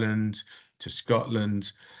Ireland to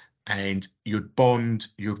Scotland, and you'd bond,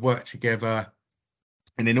 you'd work together.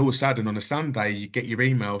 And then all of a sudden on a Sunday, you get your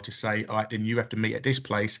email to say, all right, then you have to meet at this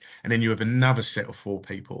place. And then you have another set of 4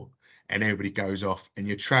 people, and everybody goes off, and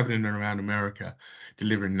you're traveling around America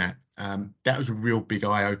delivering that. That was a real big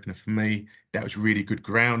eye opener for me. That was really good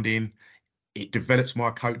grounding. It develops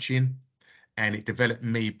my coaching, and it developed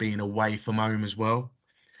me being away from home as well.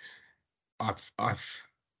 I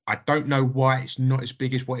don't know why it's not as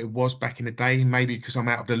big as what it was back in the day. Maybe because I'm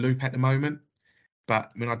out of the loop at the moment.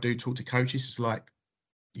 But when I do talk to coaches, it's like,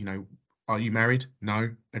 you know, are you married? No.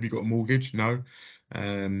 Have you got a mortgage? No.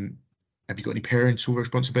 Have you got any parental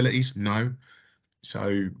responsibilities? No.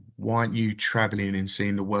 So why aren't you traveling and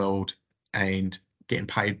seeing the world and getting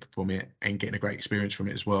paid from it and getting a great experience from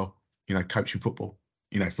it as well? You know, coaching football.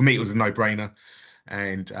 You know, for me, it was a no-brainer.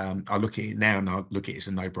 And I look at it now and I look at it as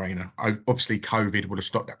a no-brainer. Obviously, COVID would have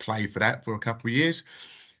stopped that play for that for a couple of years,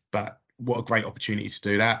 but what a great opportunity to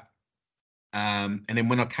do that. And then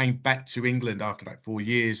when I came back to England after like 4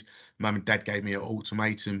 years, mum and dad gave me an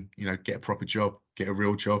ultimatum, you know, get a proper job, get a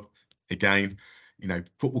real job. Again, you know,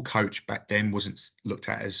 football coach back then wasn't looked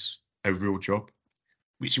at as a real job,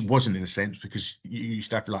 which it wasn't in a sense, because you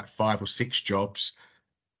used to have like 5 or 6 jobs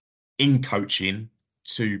in coaching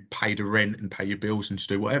to pay the rent and pay your bills and to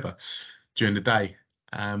do whatever during the day.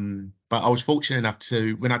 But I was fortunate enough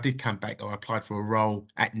to, when I did come back, I applied for a role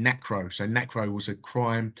at NACRO. So NACRO was a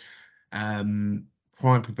crime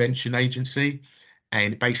prevention agency,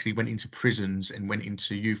 and it basically went into prisons and went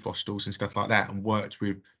into youth hostels and stuff like that and worked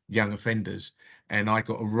with young offenders. And I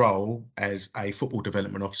got a role as a football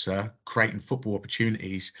development officer, creating football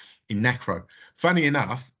opportunities in NACRO. Funny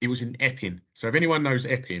enough, it was in Epping. So if anyone knows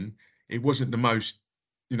Epping, it wasn't the most,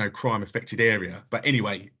 you know, crime affected area. But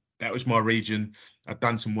anyway, that was my region. I'd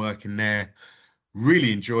done some work in there,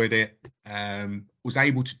 really enjoyed it. Was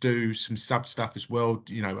able to do some sub stuff as well,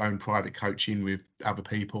 you know, own private coaching with other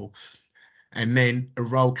people. And then a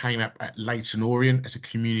role came up at Leyton Orient as a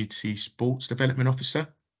community sports development officer.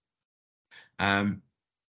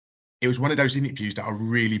 It was one of those interviews that I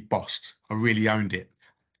really bossed. I really owned it,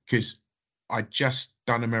 because I'd just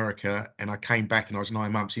done America and I came back and I was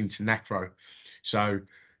 9 months into NACRO. So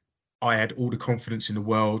I had all the confidence in the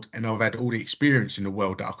world, and I've had all the experience in the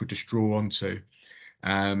world that I could just draw onto.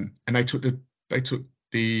 And they took the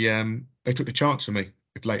chance on me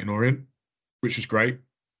with Leyton Orient, which was great.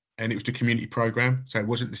 And it was the community program, so it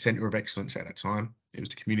wasn't the centre of excellence at that time. It was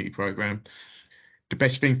the community program. The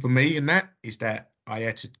best thing for me in that is that I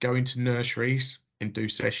had to go into nurseries and do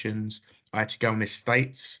sessions. I had to go on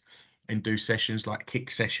estates and do sessions like kick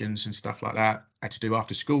sessions and stuff like that. I had to do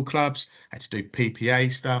after school clubs. I had to do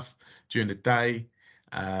PPA stuff during the day.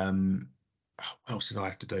 What else did I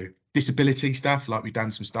have to do? Disability stuff, like we've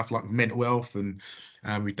done some stuff like with mental health, and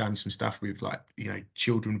we've done some stuff with, like, you know,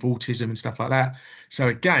 children with autism and stuff like that. So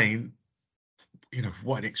again, you know,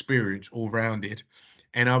 what an experience all rounded.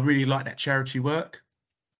 And I really like that charity work.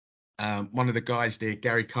 One of the guys there,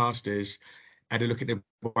 Gary Carstairs, had a look at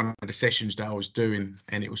one of the sessions that I was doing,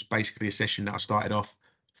 and it was basically a session that I started off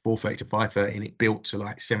 4:30 to 5:30, and it built to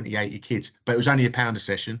like 70, 80 kids. But it was only £1 a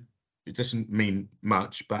session. It doesn't mean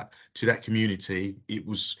much, but to that community, it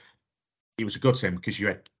was a godsend, because you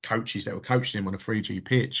had coaches that were coaching him on a 3G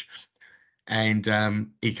pitch. And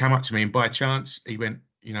he came up to me, and by chance, he went,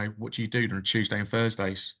 you know, what do you do on Tuesday and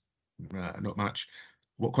Thursdays? Not much.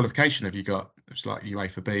 What qualification have you got? It's like UA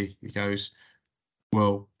for B. He goes,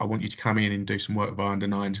 well, I want you to come in and do some work with our under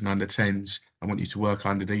 9s and under 10s. I want you to work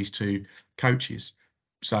under these 2 coaches.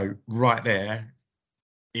 So right there,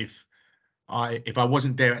 if I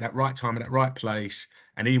wasn't there at that right time, at that right place,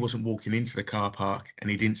 and he wasn't walking into the car park and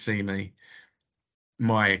he didn't see me,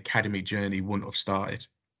 my academy journey wouldn't have started.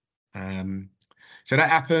 So that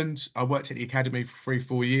happened. I worked at the academy for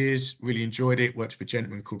 3-4 years, really enjoyed it. Worked with a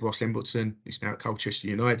gentleman called Ross Embleton, who's now at Colchester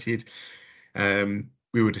United.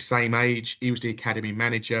 We were the same age. He was the academy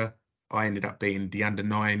manager. I ended up being the under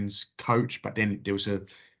 9s coach, but then there was a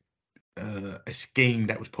scheme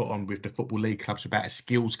that was put on with the Football League clubs about a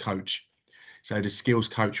skills coach. So the skills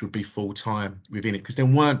coach would be full-time within it, because there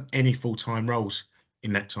weren't any full-time roles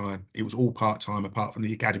in that time. It was all part-time, apart from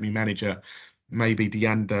the academy manager, maybe the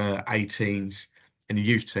under 18s and the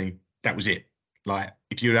youth team. That was it. Like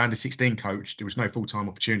if you were under 16 coach, there was no full-time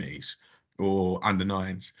opportunities or under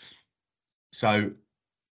nines. So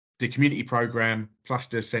the community program plus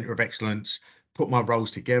the Centre of Excellence put my roles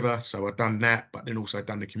together. So I've done that, but then also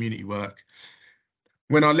done the community work.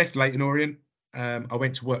 When I left Leyton Orient, I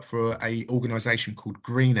went to work for a organisation called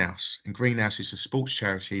Greenhouse. And Greenhouse is a sports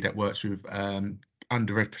charity that works with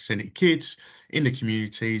underrepresented kids in the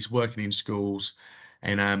communities, working in schools.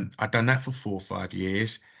 And I'd done that for 4 or 5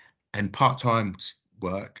 years. And part-time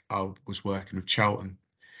work, I was working with Charlton.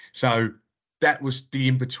 So that was the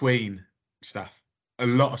in-between stuff. A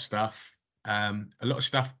lot of stuff.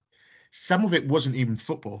 Some of it wasn't even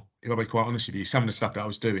football, if I'll be quite honest with you. Some of the stuff that I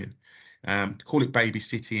was doing. Call it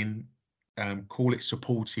babysitting, call it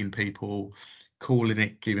supporting people, calling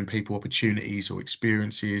it giving people opportunities or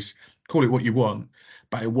experiences, call it what you want,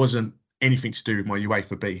 but it wasn't anything to do with my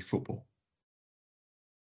UEFA B football.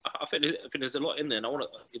 I think there's a lot in there, and I want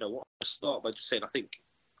to start by just saying I think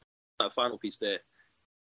that final piece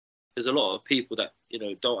there's a lot of people that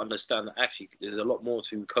don't understand that actually there's a lot more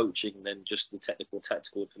to coaching than just the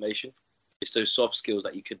tactical information. It's those soft skills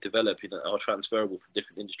that you can develop, are transferable from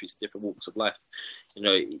different industries, different walks of life.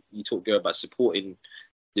 You talk about supporting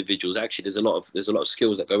individuals. Actually, there's a lot of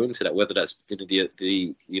skills that go into that. Whether that's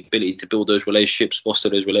the ability to build those relationships, foster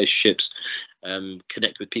those relationships,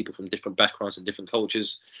 connect with people from different backgrounds and different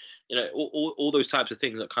cultures. All those types of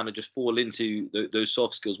things that kind of just fall into those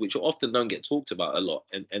soft skills, which often don't get talked about a lot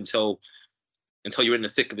until you're in the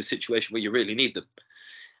thick of a situation where you really need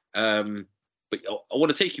them. But I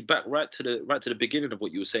want to take you back right to the beginning of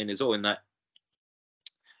what you were saying as well, in that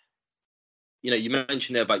you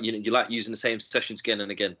mentioned there about you like using the same sessions again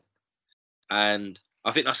and again, and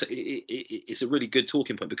I think it's a really good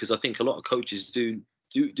talking point, because I think a lot of coaches do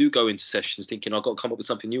go into sessions thinking I've got to come up with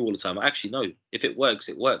something new all the time. Actually, no. If it works,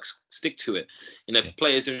 it works. Stick to it. If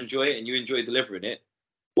players enjoy it and you enjoy delivering it,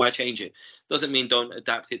 why change it? Doesn't mean don't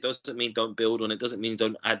adapt it. Doesn't mean don't build on it. Doesn't mean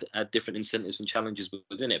don't add different incentives and challenges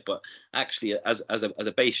within it. But actually, as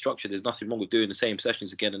a base structure, there's nothing wrong with doing the same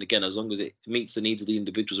sessions again and again, as long as it meets the needs of the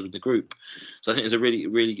individuals of the group. So I think there's a really,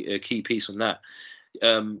 really key piece on that.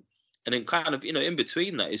 And then kind of in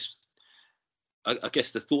between that is, I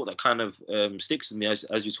guess, the thought that kind of sticks with me as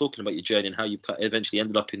you're talking about your journey and how you eventually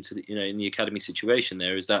ended up into the in the academy situation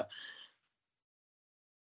there, is that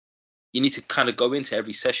you need to kind of go into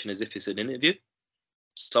every session as if it's an interview.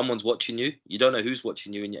 Someone's watching you. You don't know who's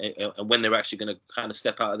watching you, and when they're actually going to kind of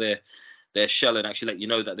step out of their shell and actually let you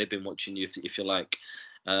know that they've been watching you. If you're like,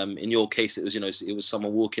 in your case, it was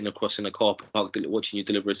someone walking across in a car park watching you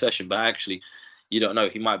deliver a session, but actually, you don't know.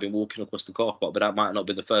 He might have been walking across the car park, but that might not have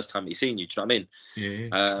been the first time he's seen you. Do you know what I mean?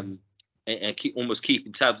 Yeah. And almost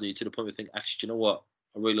keeping tabs on you to the point where you think, actually, do you know what?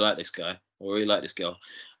 I really like this guy, or I really like this girl.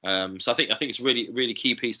 So I think it's really, really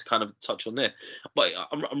key piece to kind of touch on there. But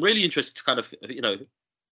I'm really interested to kind of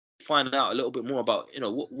find out a little bit more about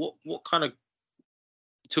what kind of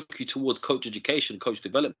took you towards coach education, coach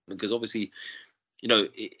development, because obviously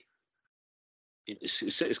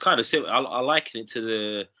it's kind of simple. I liken it to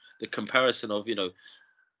the comparison of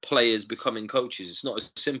players becoming coaches. It's not as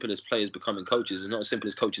simple as players becoming coaches. It's not as simple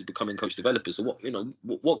as coaches becoming coach developers. So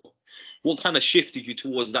what kind of shifted you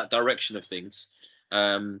towards that direction of things?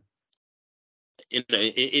 In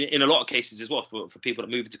a lot of cases as well, for people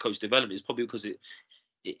that move into coach development, it's probably because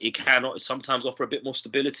it cannot sometimes offer a bit more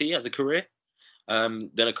stability as a career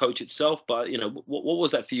than a coach itself. But what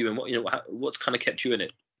was that for you, and what's kind of kept you in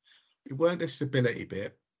it? It weren't the stability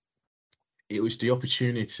bit. It was the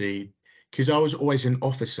opportunity, because I was always an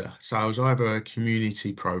officer. So I was either a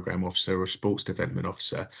community program officer or a sports development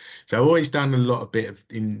officer. So I've always done a lot of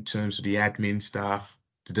in terms of the admin stuff,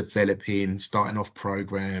 the developing, starting off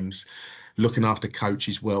programs, looking after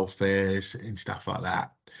coaches' welfares and stuff like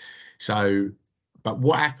that. So, but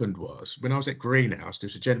what happened was, when I was at Greenhouse, there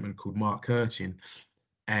was a gentleman called Mark Curtin,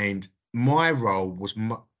 and my role was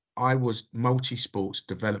I was multi-sports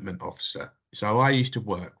development officer. So I used to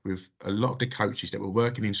work with a lot of the coaches that were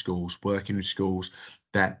working in schools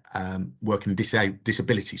that work in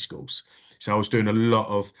disability schools. So I was doing a lot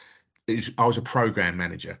of, I was a program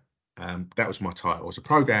manager. That was my title. I was a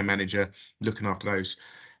program manager looking after those.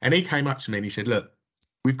 And he came up to me and he said, look,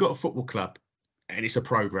 we've got a football club and it's a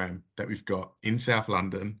program that we've got in South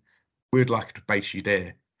London. We'd like to base you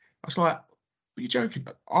there. I was like, are you joking?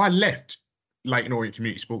 I left Leyton Orient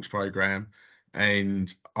Community Sports Programme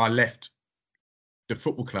and I left the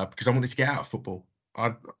football club because I wanted to get out of football.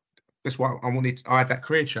 That's why I had that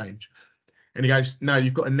career change. And he goes, no,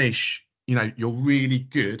 you've got a niche. You're really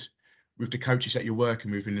good with the coaches that you're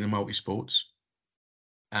working with in the multi-sports.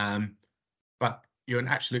 but you're an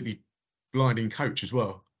absolutely blinding coach as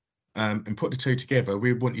well. And put the two together,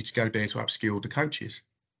 we want you to go there to upskill the coaches.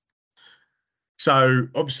 So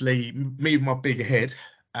obviously, me with my bigger head,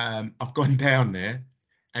 I've gone down there,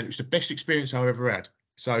 and it was the best experience I've ever had.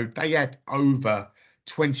 So they had over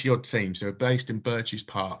 20 odd teams. They were based in Birches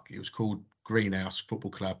Park. It was called Greenhouse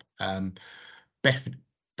Football Club. Beth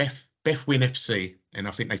Bethwyn FC, and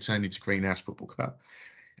I think they turned into Greenhouse Football Club.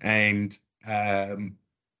 And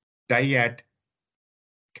they had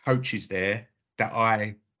coaches there that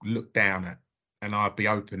I looked down at, and I'd be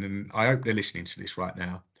open, and I hope they're listening to this right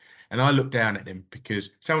now. And I looked down at them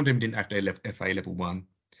because some of them didn't have their FA level 1.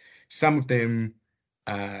 Some of them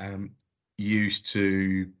used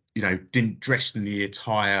to, didn't dress in the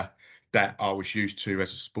attire that I was used to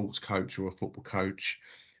as a sports coach or a football coach.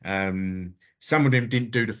 Some of them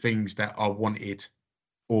didn't do the things that I wanted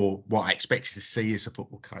or what I expected to see as a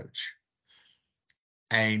football coach.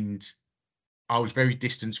 And I was very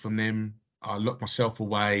distant from them. I locked myself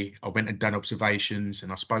away. I went and done observations,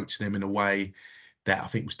 and I spoke to them in a way that I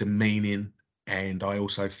think was demeaning, and I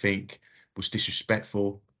also think was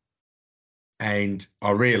disrespectful. And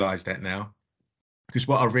I realise that now, because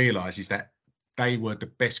what I realise is that they were the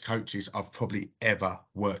best coaches I've probably ever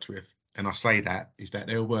worked with. And I say that is that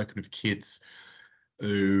they were working with kids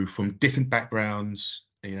who, from different backgrounds,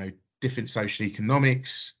 different social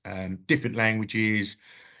economics, different languages,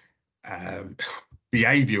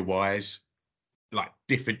 behavior wise, like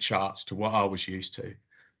different charts to what I was used to.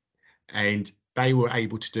 And they were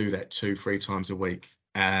able to do that 2-3 times a week.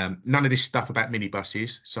 None of this stuff about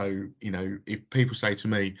minibuses. So, if people say to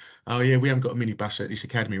me, oh yeah, we haven't got a minibus at this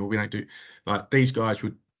academy, or we don't do, like, these guys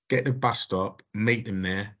would get the bus stop, meet them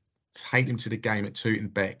there, take them to the game at Tooting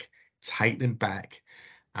Beck, take them back,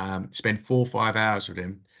 spend 4 or 5 hours with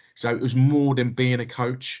them. So it was more than being a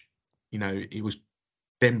coach. It was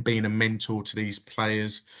them being a mentor to these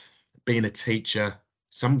players, being a teacher,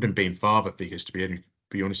 some of them being father figures, to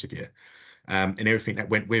be honest with you, and everything that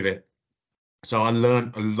went with it. So I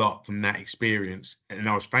learned a lot from that experience, and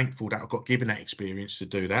I was thankful that I got given that experience to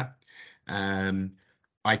do that.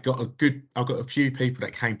 I got a few people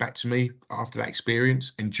that came back to me after that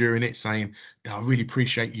experience and during it saying, I really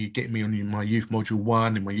appreciate you getting me on my youth module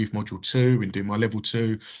 1 and my youth module 2 and doing my level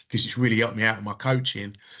 2, because it's really helped me out in my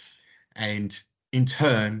coaching. And in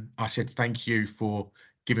turn, I said, thank you for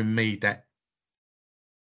giving me that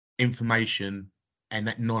information and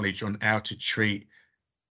that knowledge on how to treat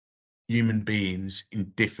human beings in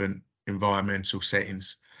different environmental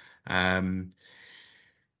settings.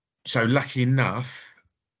 So lucky enough,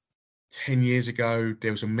 10 years ago,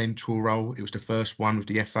 there was a mentor role. It was the first one with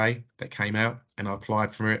the FA that came out, and I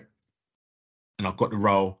applied for it, and I got the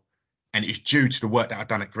role. And it's due to the work that I've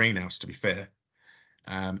done at Greenhouse, to be fair,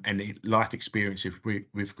 and the life experience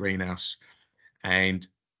with Greenhouse. And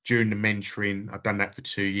during the mentoring, I've done that for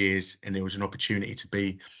 2 years, and there was an opportunity to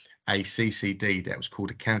be a CCD that was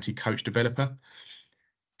called a County Coach Developer.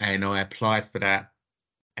 And I applied for that,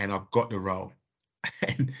 and I got the role.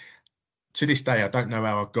 And to this day, I don't know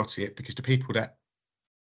how I got it, because the people that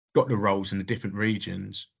got the roles in the different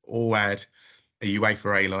regions all had a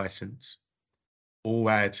UEFA A license, all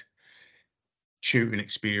had tutoring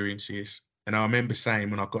experiences. And I remember saying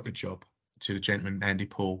when I got the job to the gentleman, Andy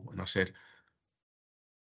Paul, and I said,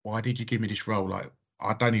 why did you give me this role? Like,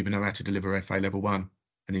 I don't even know how to deliver FA level 1.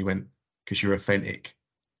 And he went, because you're authentic,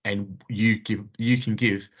 and you can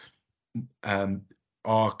give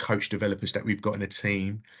our coach developers that we've got in a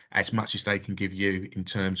team as much as they can give you in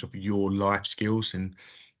terms of your life skills and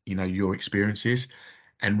your experiences.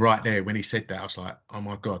 And right there, when he said that, I was like, oh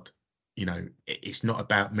my God, it's not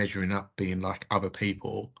about measuring up, being like other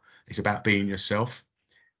people. It's about being yourself.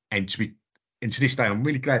 And to this day, I'm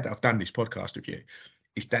really glad that I've done this podcast with you.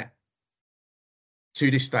 Is that to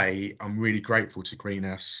this day, I'm really grateful to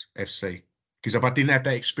Greenhouse FC, because if I didn't have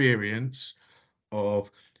that experience of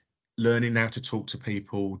learning how to talk to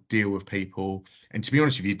people, deal with people, and to be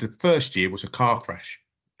honest with you, the first year was a car crash.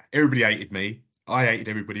 Everybody hated me. I hated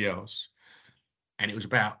everybody else. And it was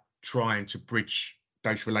about trying to bridge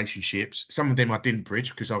those relationships. Some of them I didn't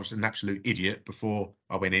bridge because I was an absolute idiot before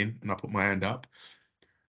I went in and I put my hand up.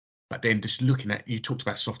 But then just looking at, you talked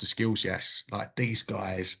about softer skills, yes. Like, these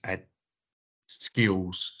guys had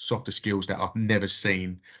skills, softer skills that I've never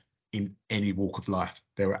seen in any walk of life.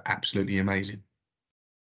 They were absolutely amazing.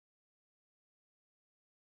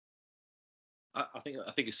 I think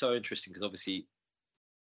it's so interesting, because obviously,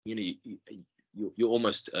 you're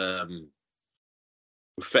almost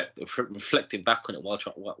reflecting back on it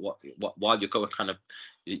while you're going kind of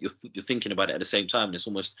you're thinking about it at the same time. And it's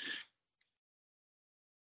almost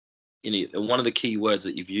one of the key words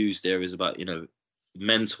that you've used there is about,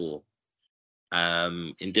 mentor,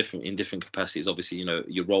 in different capacities. Obviously,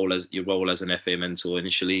 your role as an FA mentor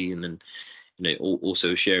initially, and then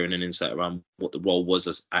also sharing an insight around what the role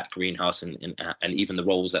was at Greenhouse, and even the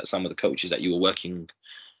roles that some of the coaches that you were working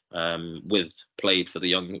with played for the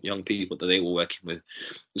young people that they were working with.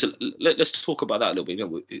 So let's talk about that a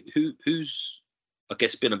little bit. Who's, I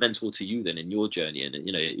guess, been a mentor to you then in your journey? And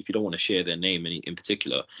if you don't want to share their name in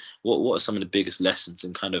particular, what are some of the biggest lessons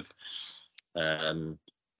and kind of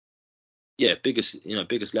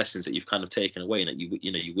biggest lessons that you've kind of taken away, and that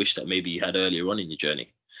you wish that maybe you had earlier on in your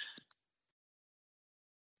journey?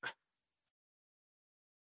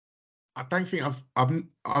 I don't think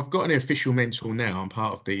I've got an official mentor now. I'm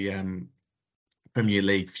part of the Premier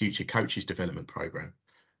League Future Coaches Development Program.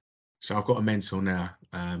 So I've got a mentor now,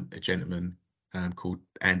 a gentleman called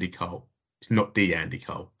Andy Cole. It's not the Andy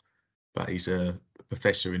Cole, but he's a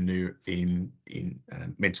professor in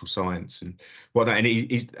mental science and whatnot. And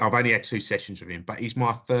I've only had 2 sessions with him, but he's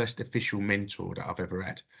my first official mentor that I've ever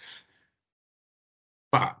had.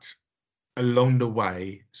 But along the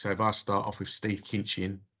way, so if I start off with Steve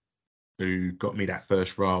Kinchin, who got me that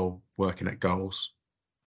first role working at Goals,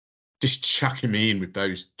 just chucking me in with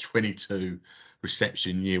those 22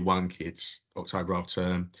 reception year 1 kids, October half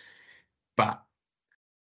term. But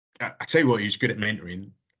I tell you what, he was good at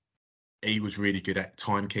mentoring. He was really good at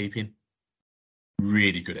timekeeping,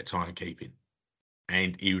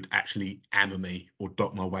 and he would actually hammer me or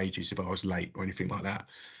dock my wages if I was late or anything like that,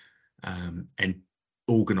 and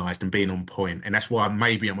organised and being on point. And that's why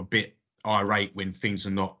maybe I'm a bit irate when things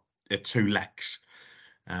are too lax,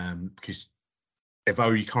 because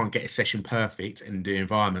although you can't get a session perfect and the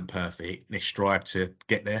environment perfect, they strive to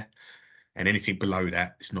get there, and anything below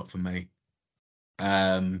that, it's not for me.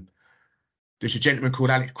 There's a gentleman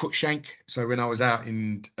called Alex Cruikshank. So when I was out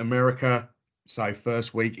in America, so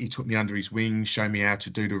first week, he took me under his wing, showed me how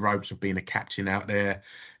to do the ropes of being a captain out there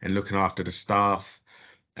and looking after the staff,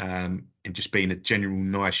 and just being a general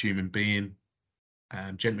nice human being.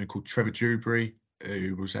 A gentleman called Trevor Dewberry,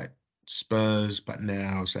 who was at Spurs, but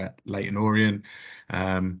now is at Leyton Orient.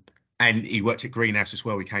 And he worked at Greenhouse as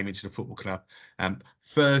well. He came into the football club.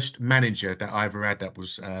 First manager that I ever had that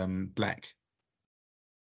was black.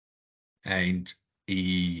 And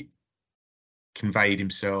he conveyed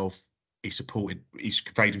himself. He's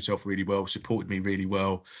conveyed himself really well, supported me really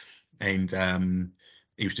well. And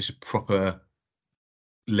he was just a proper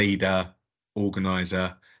leader,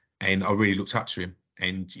 organizer. And I really looked up to him.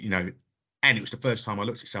 And, and it was the first time I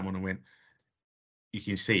looked at someone and went, you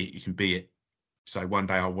can see it, you can be it. So one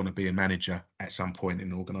day I want to be a manager at some point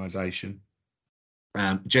in an organisation.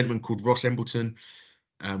 A gentleman called Ross Embleton,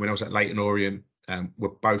 when I was at Leyton Orient, we're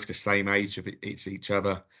both the same age of it's each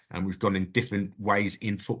other, and we've gone in different ways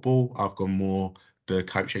in football. I've gone more the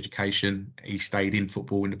coach education. He stayed in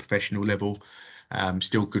football in the professional level.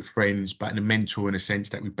 Still good friends, but in a mentor in a sense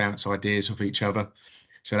that we bounce ideas off each other.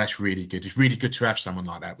 So that's really good. It's really good to have someone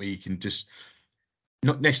like that where you can just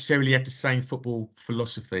not necessarily have the same football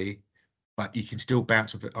philosophy, but you can still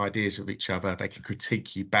bounce off ideas of each other. They can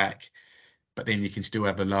critique you back, but then you can still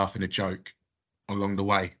have a laugh and a joke along the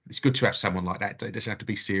way. It's good to have someone like that. It doesn't have to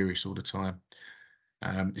be serious all the time.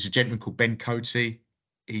 There's a gentleman called Ben Coatsy.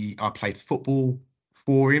 I played football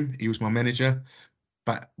for him. He was my manager,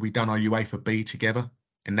 but we done our UEFA B together,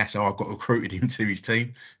 and that's how I got recruited into his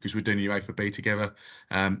team, because we're doing UEFA B together.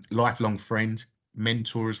 Lifelong friend,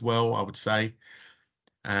 mentor as well, I would say.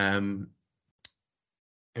 Who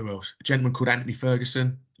else? A gentleman called Anthony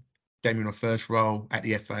Ferguson. Gave me my first role at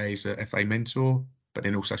the FA as a FA mentor, but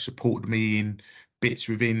then also supported me in bits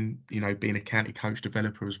within, being a county coach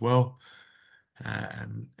developer as well.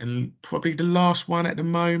 And probably the last one at the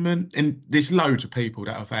moment, and there's loads of people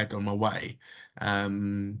that I've had on my way,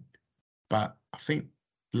 but I think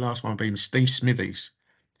the last one being Steve Smithies.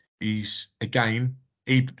 He's, again,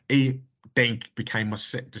 he then became the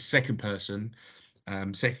second person,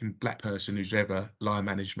 second black person who's ever line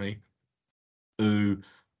managed me, who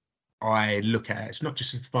I look at. It's not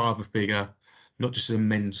just a father figure, not just a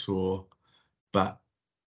mentor, but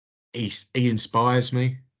he inspires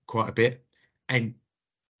me quite a bit. And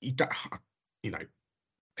you don't,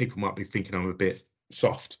 people might be thinking I'm a bit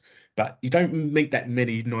soft, but you don't meet that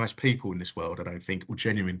many nice people in this world, I don't think, or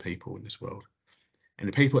genuine people in this world. And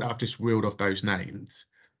the people that I've just reeled off those names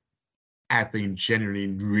have been genuinely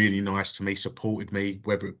really nice to me, supported me,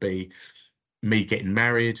 whether it be me getting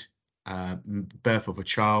married, birth of a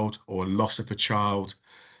child, or loss of a child,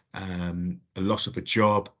 a loss of a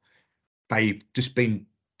job. They've just been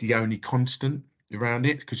the only constant around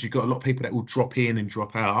it, because you've got a lot of people that will drop in and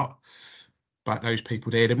drop out, about those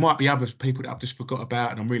people there. There might be other people that I've just forgot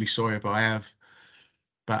about, and I'm really sorry if I have.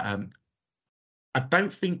 But I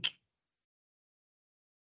don't think,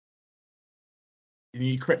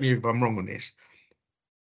 you correct me if I'm wrong on this,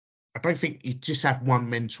 I don't think you just have one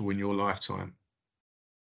mentor in your lifetime.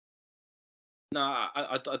 No,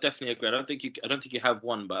 I definitely agree. I don't think you have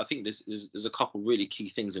one, but I think there's a couple really key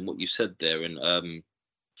things in what you said there. And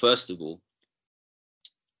first of all,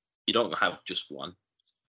 you don't have just one.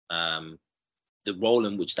 The role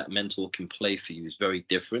in which that mentor can play for you is very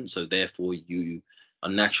different. So therefore, you are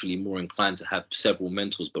naturally more inclined to have several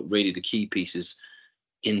mentors. But really, the key piece is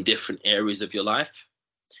in different areas of your life.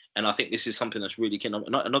 And I think this is something that's really key.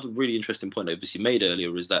 Another really interesting point that obviously made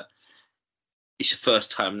earlier is that it's your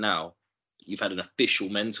first time now you've had an official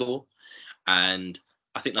mentor, and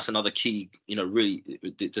I think that's another key, really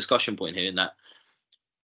discussion point here. In that,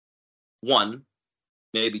 one,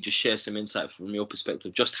 maybe just share some insight from your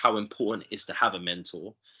perspective, just how important it is to have a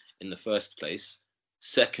mentor in the first place.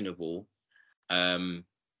 Second of all,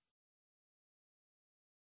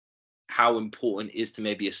 how important it is to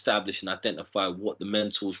maybe establish and identify what the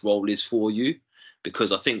mentor's role is for you,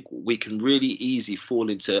 because I think we can really easily fall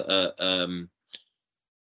into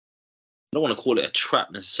I don't want to call it a trap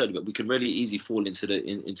necessarily, but we can really easily fall into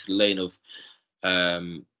the lane of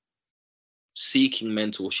seeking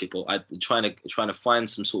mentorship or trying to find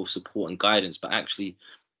some sort of support and guidance, but actually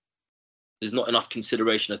there's not enough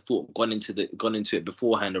consideration or thought gone into it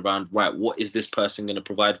beforehand around, right, what is this person going to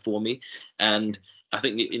provide for me? And I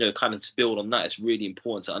think, kind of to build on that, it's really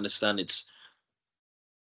important to understand it's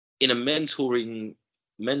in a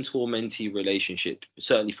mentor-mentee relationship,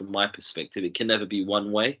 certainly from my perspective, it can never be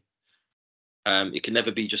one way. It can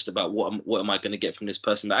never be just about what am I going to get from this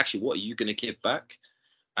person, but actually what are you going to give back?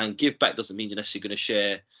 And give back doesn't mean you're necessarily going to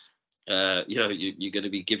share, you're going to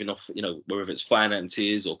be giving off, whether it's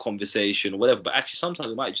finances or conversation or whatever, but actually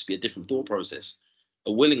sometimes it might just be a different thought process,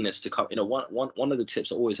 a willingness to come. One of the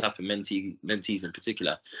tips I always have for mentees in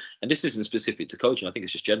particular, and this isn't specific to coaching, I think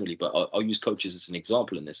it's just generally, but I'll use coaches as an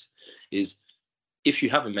example in this, is if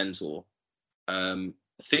you have a mentor,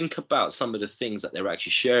 think about some of the things that they're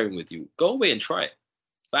actually sharing with you. Go away and try it.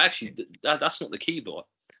 But actually, that's not the key part.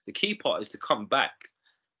 The key part is to come back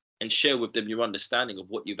and share with them your understanding of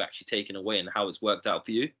what you've actually taken away and how it's worked out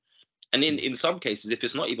for you. And in some cases, if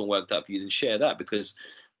it's not even worked out for you, then share that, because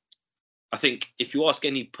I think if you ask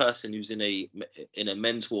any person who's in a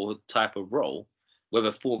mentor type of role,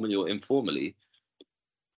 whether formally or informally,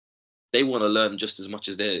 they want to learn just as much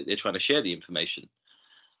as they're trying to share the information.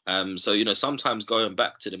 So sometimes going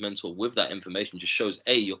back to the mentor with that information just shows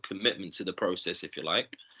A, your commitment to the process, if you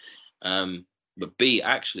like, but B,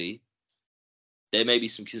 actually there may be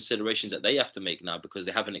some considerations that they have to make now because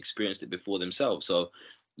they haven't experienced it before themselves. So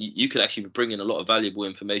you could actually bring in a lot of valuable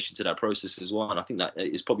information to that process as well. And I think that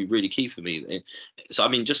is probably really key for me. So, I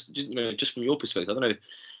mean, just from your perspective, I don't know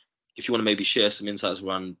if you want to maybe share some insights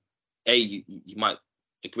around, you might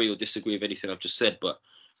agree or disagree with anything I've just said, but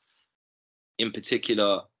in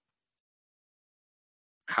particular,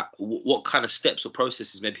 what kind of steps or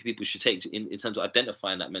processes maybe people should take in terms of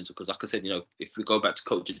identifying that mentor? Because like I said, if we go back to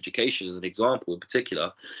coach education as an example in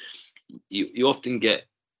particular, you often get,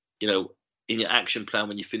 in your action plan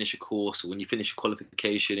when you finish a course or when you finish a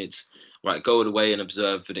qualification, it's right, go away and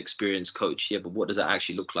observe an experienced coach. Yeah, but what does that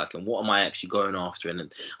actually look like? And what am I actually going after?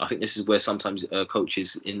 And I think this is where sometimes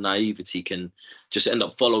coaches in naivety can just end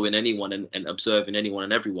up following anyone and observing anyone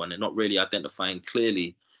and everyone and not really identifying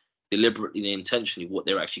clearly, deliberately and intentionally what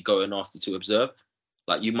they're actually going after to observe.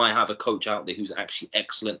 Like you might have a coach out there who's actually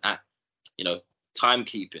excellent at,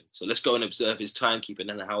 timekeeping. So let's go and observe his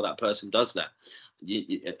timekeeping and how that person does that.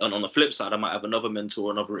 And on the flip side, I might have another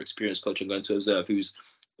mentor, another experienced coach I'm going to observe who's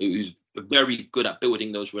very good at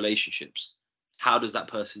building those relationships. How does that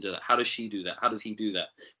person do that? How does she do that? How does he do that?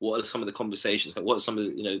 What are some of the conversations? Like what are some of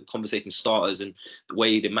the conversation starters and the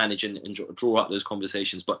way they manage and draw up those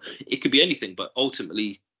conversations? But it could be anything. But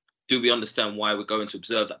ultimately, do we understand why we're going to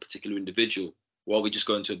observe that particular individual, or are we just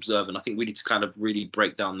going to observe? And I think we need to kind of really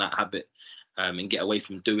break down that habit and get away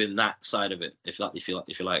from doing that side of it, if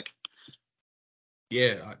you like.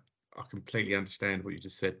 Yeah, I completely understand what you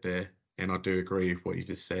just said there, and I do agree with what you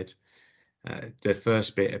just said. The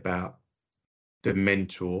first bit about the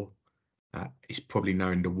mentor is probably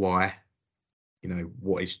knowing the why.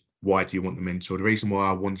 Why do you want the mentor? The reason why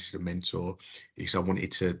I wanted a mentor is I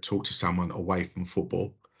wanted to talk to someone away from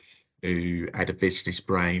football who had a business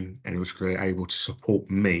brain and was able to support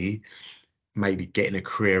me maybe getting a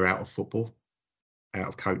career out of football, out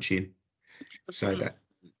of coaching. So that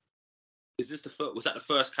was that the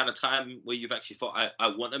first kind of time where you've actually thought I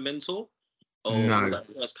want a mentor? Or was No, that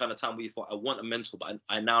the first kind of time where you thought, I want a mentor, but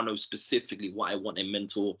I now know specifically what I want a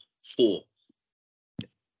mentor for?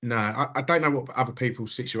 no, I don't know what other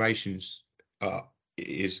people's situations are.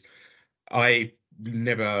 Is I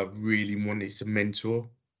never really wanted to mentor,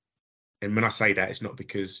 and when I say that, it's not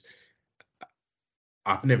because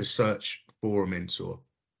I've never searched for a mentor.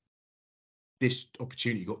 This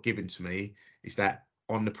opportunity got given to me is that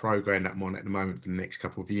on the program that I'm on at the moment for the next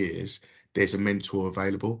couple of years, there's a mentor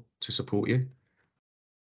available to support you.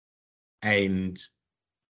 And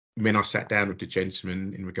when I sat down with the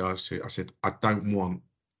gentleman in regards to it, I said, I don't want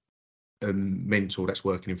a mentor that's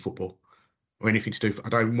working in football or anything to do. I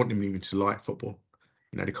don't want them even to like football.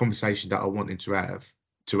 You know, the conversation that I want him to have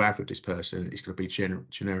with this person is going to be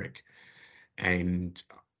generic. And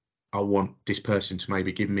I want this person to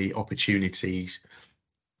maybe give me opportunities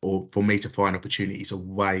or for me to find opportunities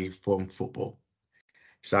away from football.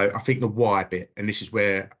 So I think the why bit, and this is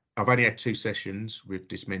where I've only had 2 sessions with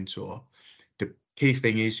this mentor. The key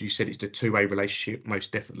thing is, you said it's the two-way relationship,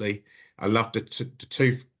 most definitely. I love the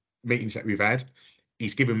 2 meetings that we've had.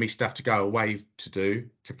 He's given me stuff to go away to do,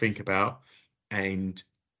 to think about, and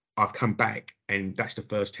I've come back, and that's the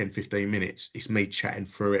first 10, 15 minutes. It's me chatting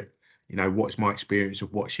through it. You know, what's my experience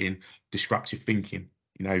of watching disruptive thinking?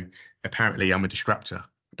 You know, apparently I'm a disruptor.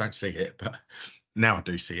 I don't see it, but now I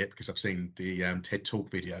do see it because I've seen the TED Talk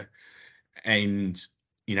video. And,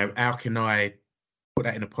 you know, how can I put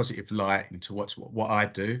that in a positive light into what I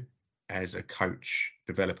do as a coach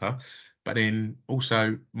developer, but then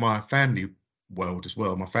also my family world as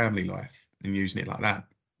well, my family life, and using it like that.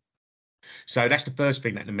 So that's the first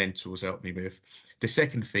thing that the mentors helped me with. The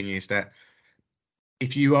second thing is that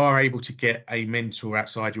if you are able to get a mentor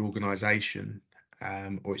outside your organization,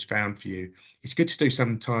 or it's found for you, it's good to do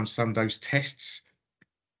sometimes some of those tests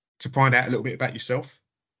to find out a little bit about yourself.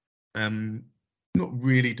 Not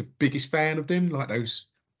really the biggest fan of them, like those,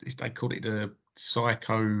 they call it the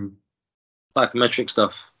Psychometric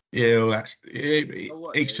stuff. yeah, well, that's You know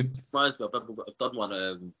what? It reminds me. I've done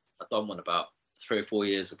one. I've done one about 3 or 4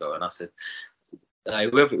 years ago, and I said,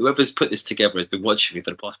 whoever's put this together has been watching me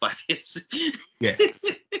for the past 5 years. yeah,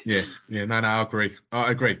 yeah. No, I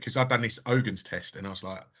agree because I've done this Ogan's test, and I was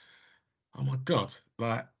like, oh my god,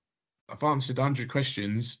 like I've answered 100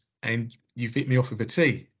 questions, and you've hit me off with a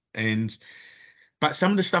T. And but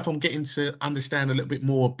some of the stuff I'm getting to understand a little bit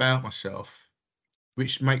more about myself,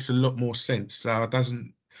 which makes a lot more sense. So it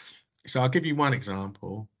doesn't. So I'll give you one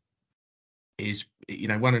example. Is, you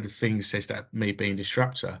know, one of the things says that me being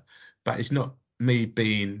disruptor, but it's not me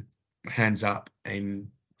being hands up and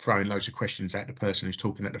throwing loads of questions at the person who's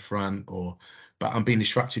talking at the front, but I'm being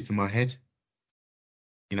disruptive in my head,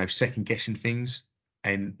 you know, second guessing things.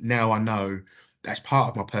 And now I know that's part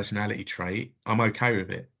of my personality trait. I'm okay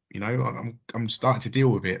with it. You know, I'm starting to deal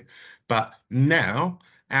with it. But now,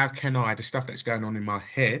 how can I, the stuff that's going on in my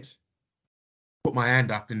head, put my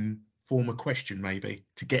hand up and form a question maybe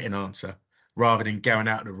to get an answer rather than going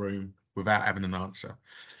out of the room without having an answer.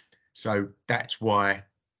 So that's why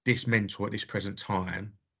this mentor at this present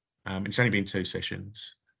time, it's only been 2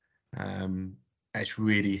 sessions, it's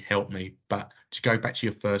really helped me. But to go back to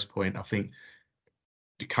your first point, I think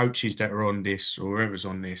the coaches that are on this or whoever's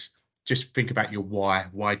on this, just think about your why.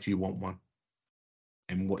 Why do you want one?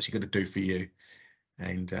 And what's it going to do for you?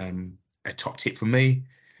 And a top tip for me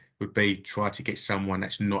would be try to get someone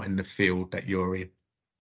that's not in the field that you're in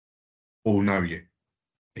or know you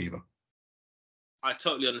either. I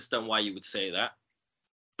totally understand why you would say that,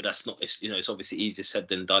 but that's not. It's, it's obviously easier said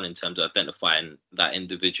than done in terms of identifying that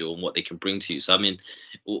individual and what they can bring to you. So, I mean,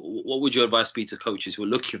 what would your advice be to coaches who are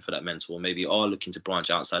looking for that mentor, maybe are looking to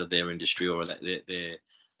branch outside of their industry or their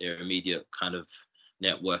immediate kind of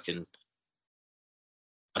network? And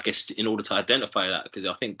I guess in order to identify that, because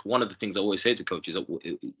I think one of the things I always say to coaches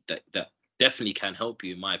that definitely can help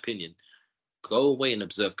you, in my opinion, go away and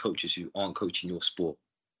observe coaches who aren't coaching your sport.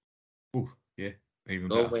 Oh, yeah, even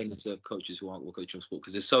Go better. away and observe coaches who aren't coaching your sport,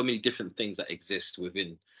 because there's so many different things that exist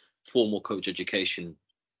within formal coach education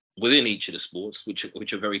within each of the sports,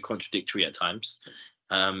 which are very contradictory at times.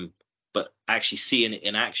 But actually seeing it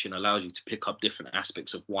in action allows you to pick up different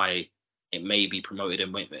aspects of why it may be promoted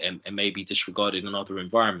and may be disregarded in other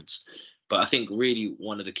environments. But I think really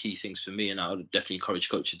one of the key things for me, and I would definitely encourage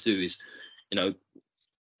coaches to do, is,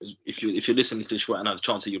 if you're listening to this right now, the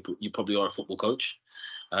chance that you probably are a football coach.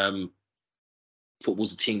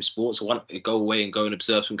 Football's a team sport, so why not go away and go and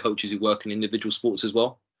observe some coaches who work in individual sports as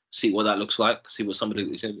well. see what that looks like, see what some of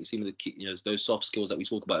the those soft skills that we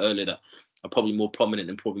talked about earlier that are probably more prominent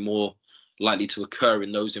and probably more likely to occur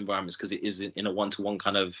in those environments because it is in a one-to-one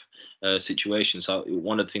kind of situation. So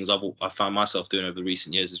one of the things I found myself doing over the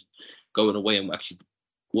recent years is going away and actually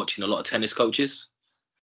watching a lot of tennis coaches,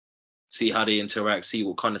 see how they interact, see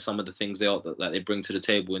what kind of some of the things that they bring to the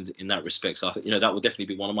table in that respect. So I think, that would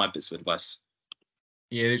definitely be one of my bits of advice.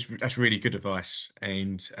 Yeah, that's really good advice.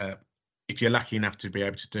 And if you're lucky enough to be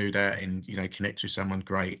able to do that and, connect with someone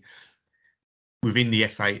great, within the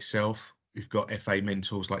FA itself, we've got FA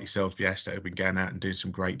mentors like yourself, yes, that have been going out and doing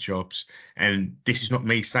some great jobs. And this is not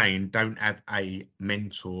me saying don't have a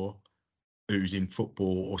mentor who's in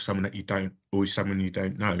football or someone that you don't, or someone you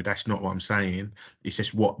don't know. That's not what I'm saying. It's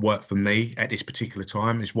just what worked for me at this particular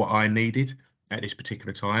time is what I needed at this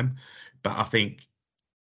particular time. But I think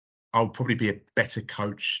I'll probably be a better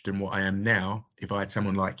coach than what I am now if I had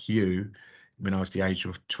someone like you when I was the age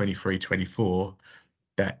of 23, 24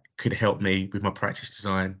 that could help me with my practice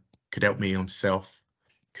design, could help me on self,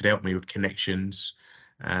 could help me with connections,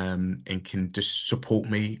 and can just support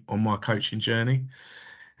me on my coaching journey.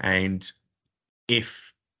 And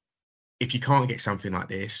if you can't get something like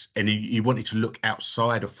this and you wanted to look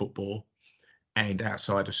outside of football and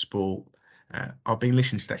outside of sport, I've been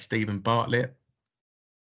listening to that Stephen Bartlett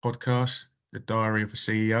podcast, The Diary of a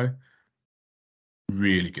CEO.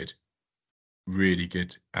 Really good, really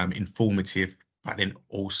good, informative, but then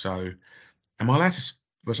also,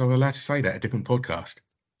 was I allowed to say that, a different podcast?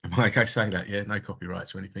 Am I okay to say that? Yeah, no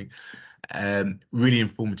copyrights or anything. Really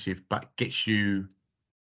informative, but gets you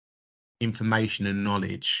information and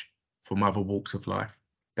knowledge from other walks of life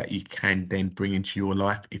that you can then bring into your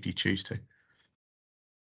life if you choose to. I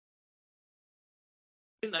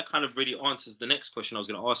think that kind of really answers the next question I was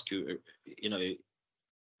going to ask you.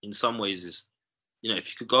 In some ways, is if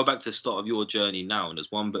you could go back to the start of your journey now, and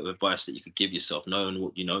there's one bit of advice that you could give yourself, knowing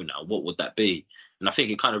what you know now, what would that be? And I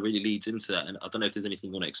think it kind of really leads into that. And I don't know if there's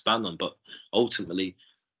anything you want to expand on, but ultimately,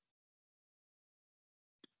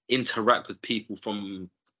 interact with people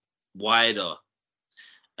from wider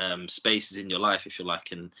spaces in your life, if you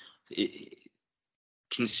like, and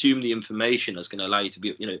consume the information that's going to allow you to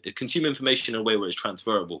be, consume information in a way where it's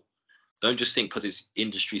transferable. Don't just think because it's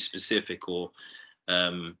industry specific or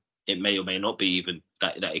it may or may not be even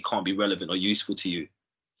that it can't be relevant or useful to you.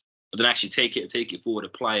 But then actually take it forward,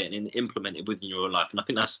 apply it, and implement it within your own life. And I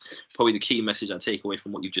think that's probably the key message I take away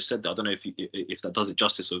from what you've just said there. I don't know if that does it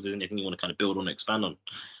justice, or is there anything you want to kind of build on, expand on?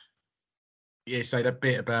 Yeah, so that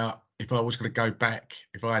bit about if I was going to go back,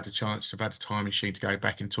 if I had a chance to have had a time machine to go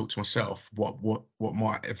back and talk to myself, what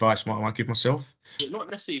advice might I give myself? Not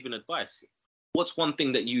necessarily even advice. What's one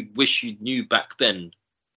thing that you wish you knew back then,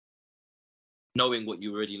 knowing what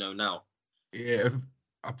you already know now? Yeah,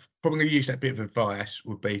 I'm probably going to use that bit of advice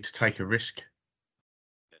would be to take a risk.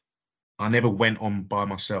 I never went on by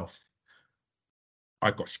myself.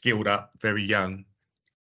 I got skilled up very young.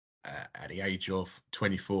 At the age of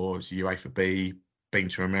 24, I was UEFA B, been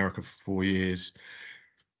to America for 4 years.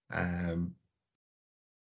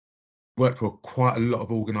 Worked for quite a lot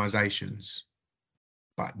of organisations,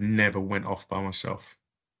 but never went off by myself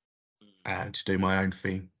to do my own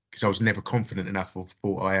thing because I was never confident enough or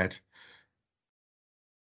thought I had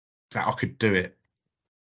that I could do it.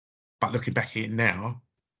 But looking back at it now,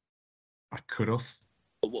 I could have.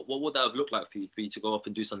 What would that have looked like for you to go off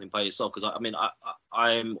and do something by yourself? Because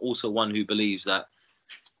I'm also one who believes that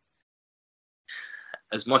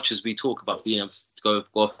as much as we talk about being able to go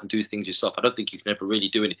off and do things yourself, I don't think you can ever really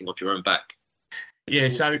do anything off your own back. Yeah,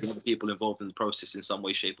 so people involved in the process in some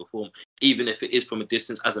way, shape, or form, even if it is from a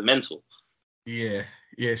distance as a mentor. Yeah.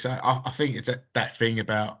 So I think it's that thing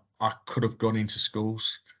about I could have gone into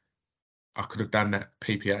schools. I could have done that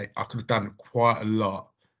PPA. I could have done quite a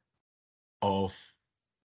lot of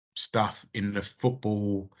stuff in the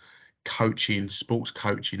football coaching, sports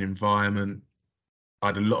coaching environment. I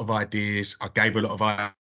had a lot of ideas. I gave a lot of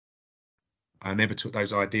ideas. I never took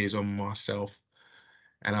those ideas on myself.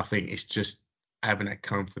 And I think it's just having that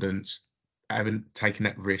confidence, having taken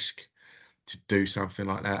that risk to do something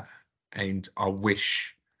like that. And I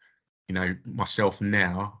wish, myself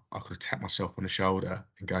now, I could tap myself on the shoulder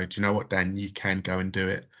and go, do you know what, Dan, you can go and do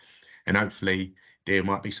it. And hopefully there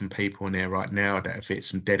might be some people in there right now that have hit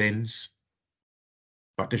some dead ends.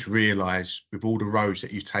 But just realise with all the roads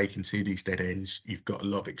that you've taken to these dead ends, you've got a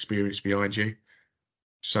lot of experience behind you.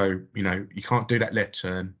 So, you can't do that left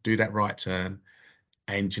turn, do that right turn.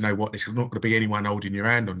 And you know what? There's not going to be anyone holding your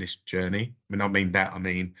hand on this journey. I mean that. I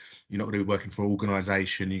mean, you're not going to be working for an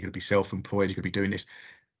organisation. You're going to be self-employed. You're going to be doing this.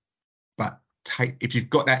 But if you've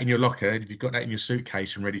got that in your locker, if you've got that in your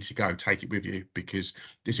suitcase and ready to go, take it with you, because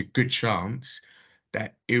there's a good chance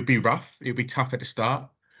that it would be rough, it would be tough at the start,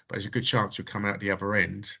 but there's a good chance you'll come out the other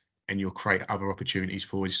end and you'll create other opportunities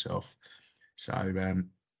for yourself. So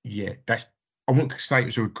yeah, I wouldn't say it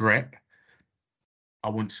was a regret. I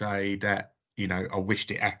wouldn't say that, I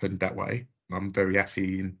wished it happened that way. I'm very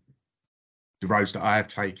happy in the roads that I have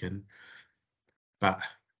taken. But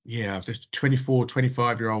yeah, just 24,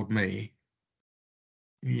 25-year-old me,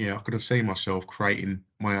 yeah, I could have seen myself creating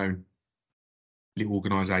my own little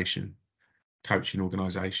organisation, coaching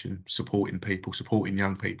organisation, supporting people, supporting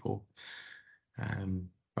young people.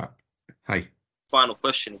 But hey. Final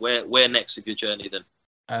question, where next with your journey then?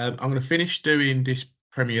 I'm going to finish doing this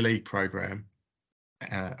Premier League programme.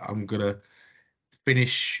 I'm going to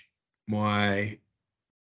finish the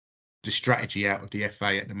strategy out of the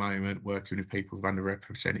FA at the moment, working with people with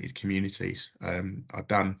underrepresented communities. I've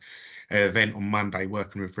done an event on Monday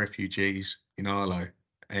working with refugees in Arlo.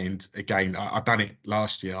 And again, I've done it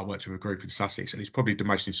last year. I worked with a group in Sussex, and it's probably the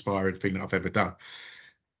most inspiring thing that I've ever done.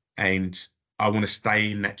 And I want to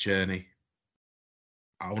stay in that journey.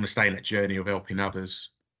 I want to stay in that journey of helping others.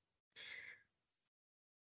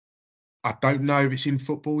 I don't know if it's in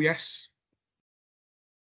football, yes.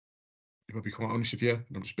 If I'll be quite honest with you,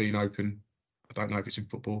 I'm just being open. I don't know if it's in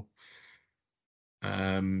football.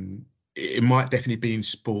 It might definitely be in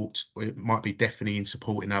sport, or it might be definitely in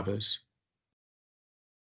supporting others.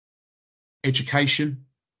 Education.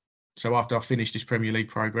 So after I finish this Premier League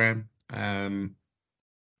programme, I'm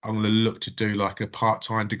going to look to do like a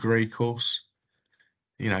part-time degree course.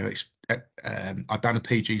 I've done a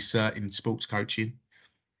PG cert in sports coaching.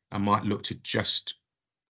 I might look to just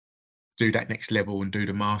do that next level and do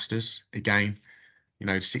the masters again.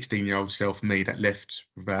 16-year-old self me that left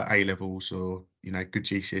without A levels or good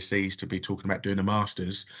GCSEs to be talking about doing the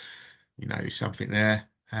masters. Something there.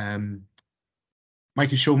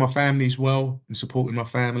 Making sure my family's well and supporting my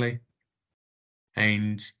family,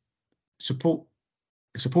 and supporting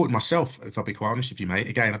myself, if I'll be quite honest with you, mate.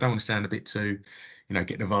 Again, I don't want to sound a bit too,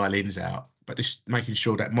 getting the violins out, but just making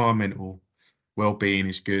sure that my mental well-being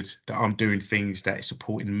is good, that I'm doing things that are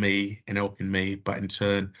supporting me and helping me, but in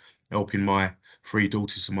turn helping my 3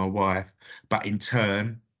 daughters and my wife, but in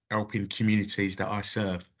turn helping communities that I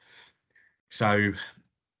serve. So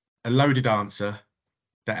a loaded answer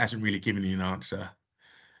that hasn't really given you an answer.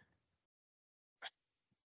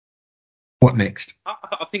 What next?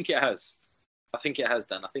 I think it has.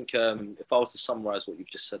 Dan. I think if I was to summarise what you've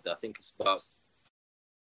just said there, I think it's about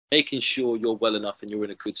making sure you're well enough and you're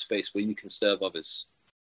in a good space where you can serve others.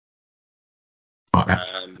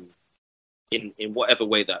 In whatever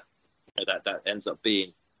way that ends up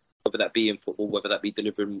being, whether that be in football, whether that be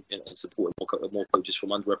delivering and supporting more coaches from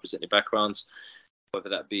underrepresented backgrounds, whether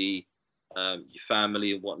that be your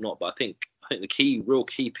family and whatnot. But I think the real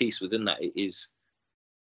key piece within that is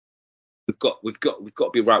we've got to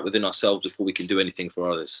be right within ourselves before we can do anything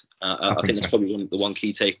for others. I think that's probably the one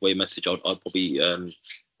key takeaway message I'd probably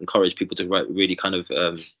encourage people to really kind of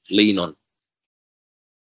lean on.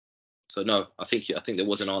 So no, I think there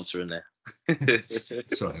was an answer in there.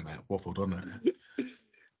 Sorry, mate, waffled on that.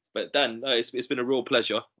 But Dan, no, it's been a real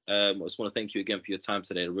pleasure. I just want to thank you again for your time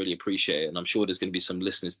today. I really appreciate it, and I'm sure there's going to be some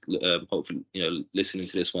listeners, hopefully, listening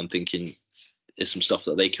to this one, thinking there's some stuff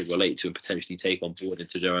that they can relate to and potentially take on board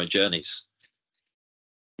into their own journeys.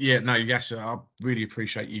 Yeah, no, yes, I really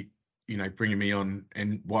appreciate you, bringing me on.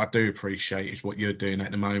 And what I do appreciate is what you're doing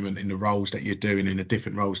at the moment in the roles that you're doing, in the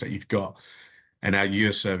different roles that you've got, and how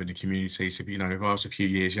you're serving the community. So, if I was a few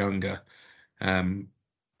years younger,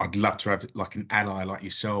 I'd love to have like an ally like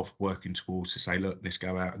yourself working towards to say, look, let's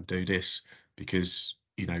go out and do this, because,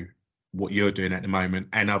 what you're doing at the moment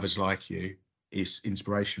and others like you is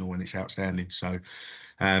inspirational and it's outstanding. So,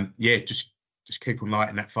 yeah, just keep on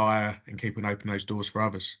lighting that fire and keep on opening those doors for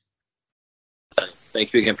others.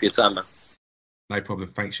 Thank you again for your time, man. No problem.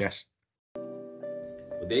 Thanks, Jess.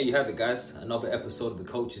 Well, there you have it, guys. Another episode of the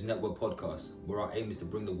Coaches Network podcast, where our aim is to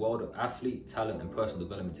bring the world of athlete, talent, and personal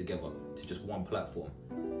development together to just one platform.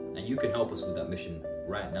 And you can help us with that mission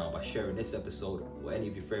right now by sharing this episode or any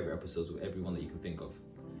of your favorite episodes with everyone that you can think of.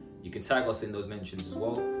 You can tag us in those mentions as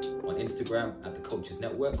well on Instagram at the Coaches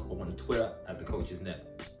Network or on Twitter at the Coaches Net.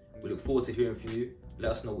 We look forward to hearing from you.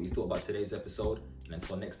 Let us know what you thought about today's episode. And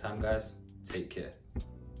until next time, guys, take care.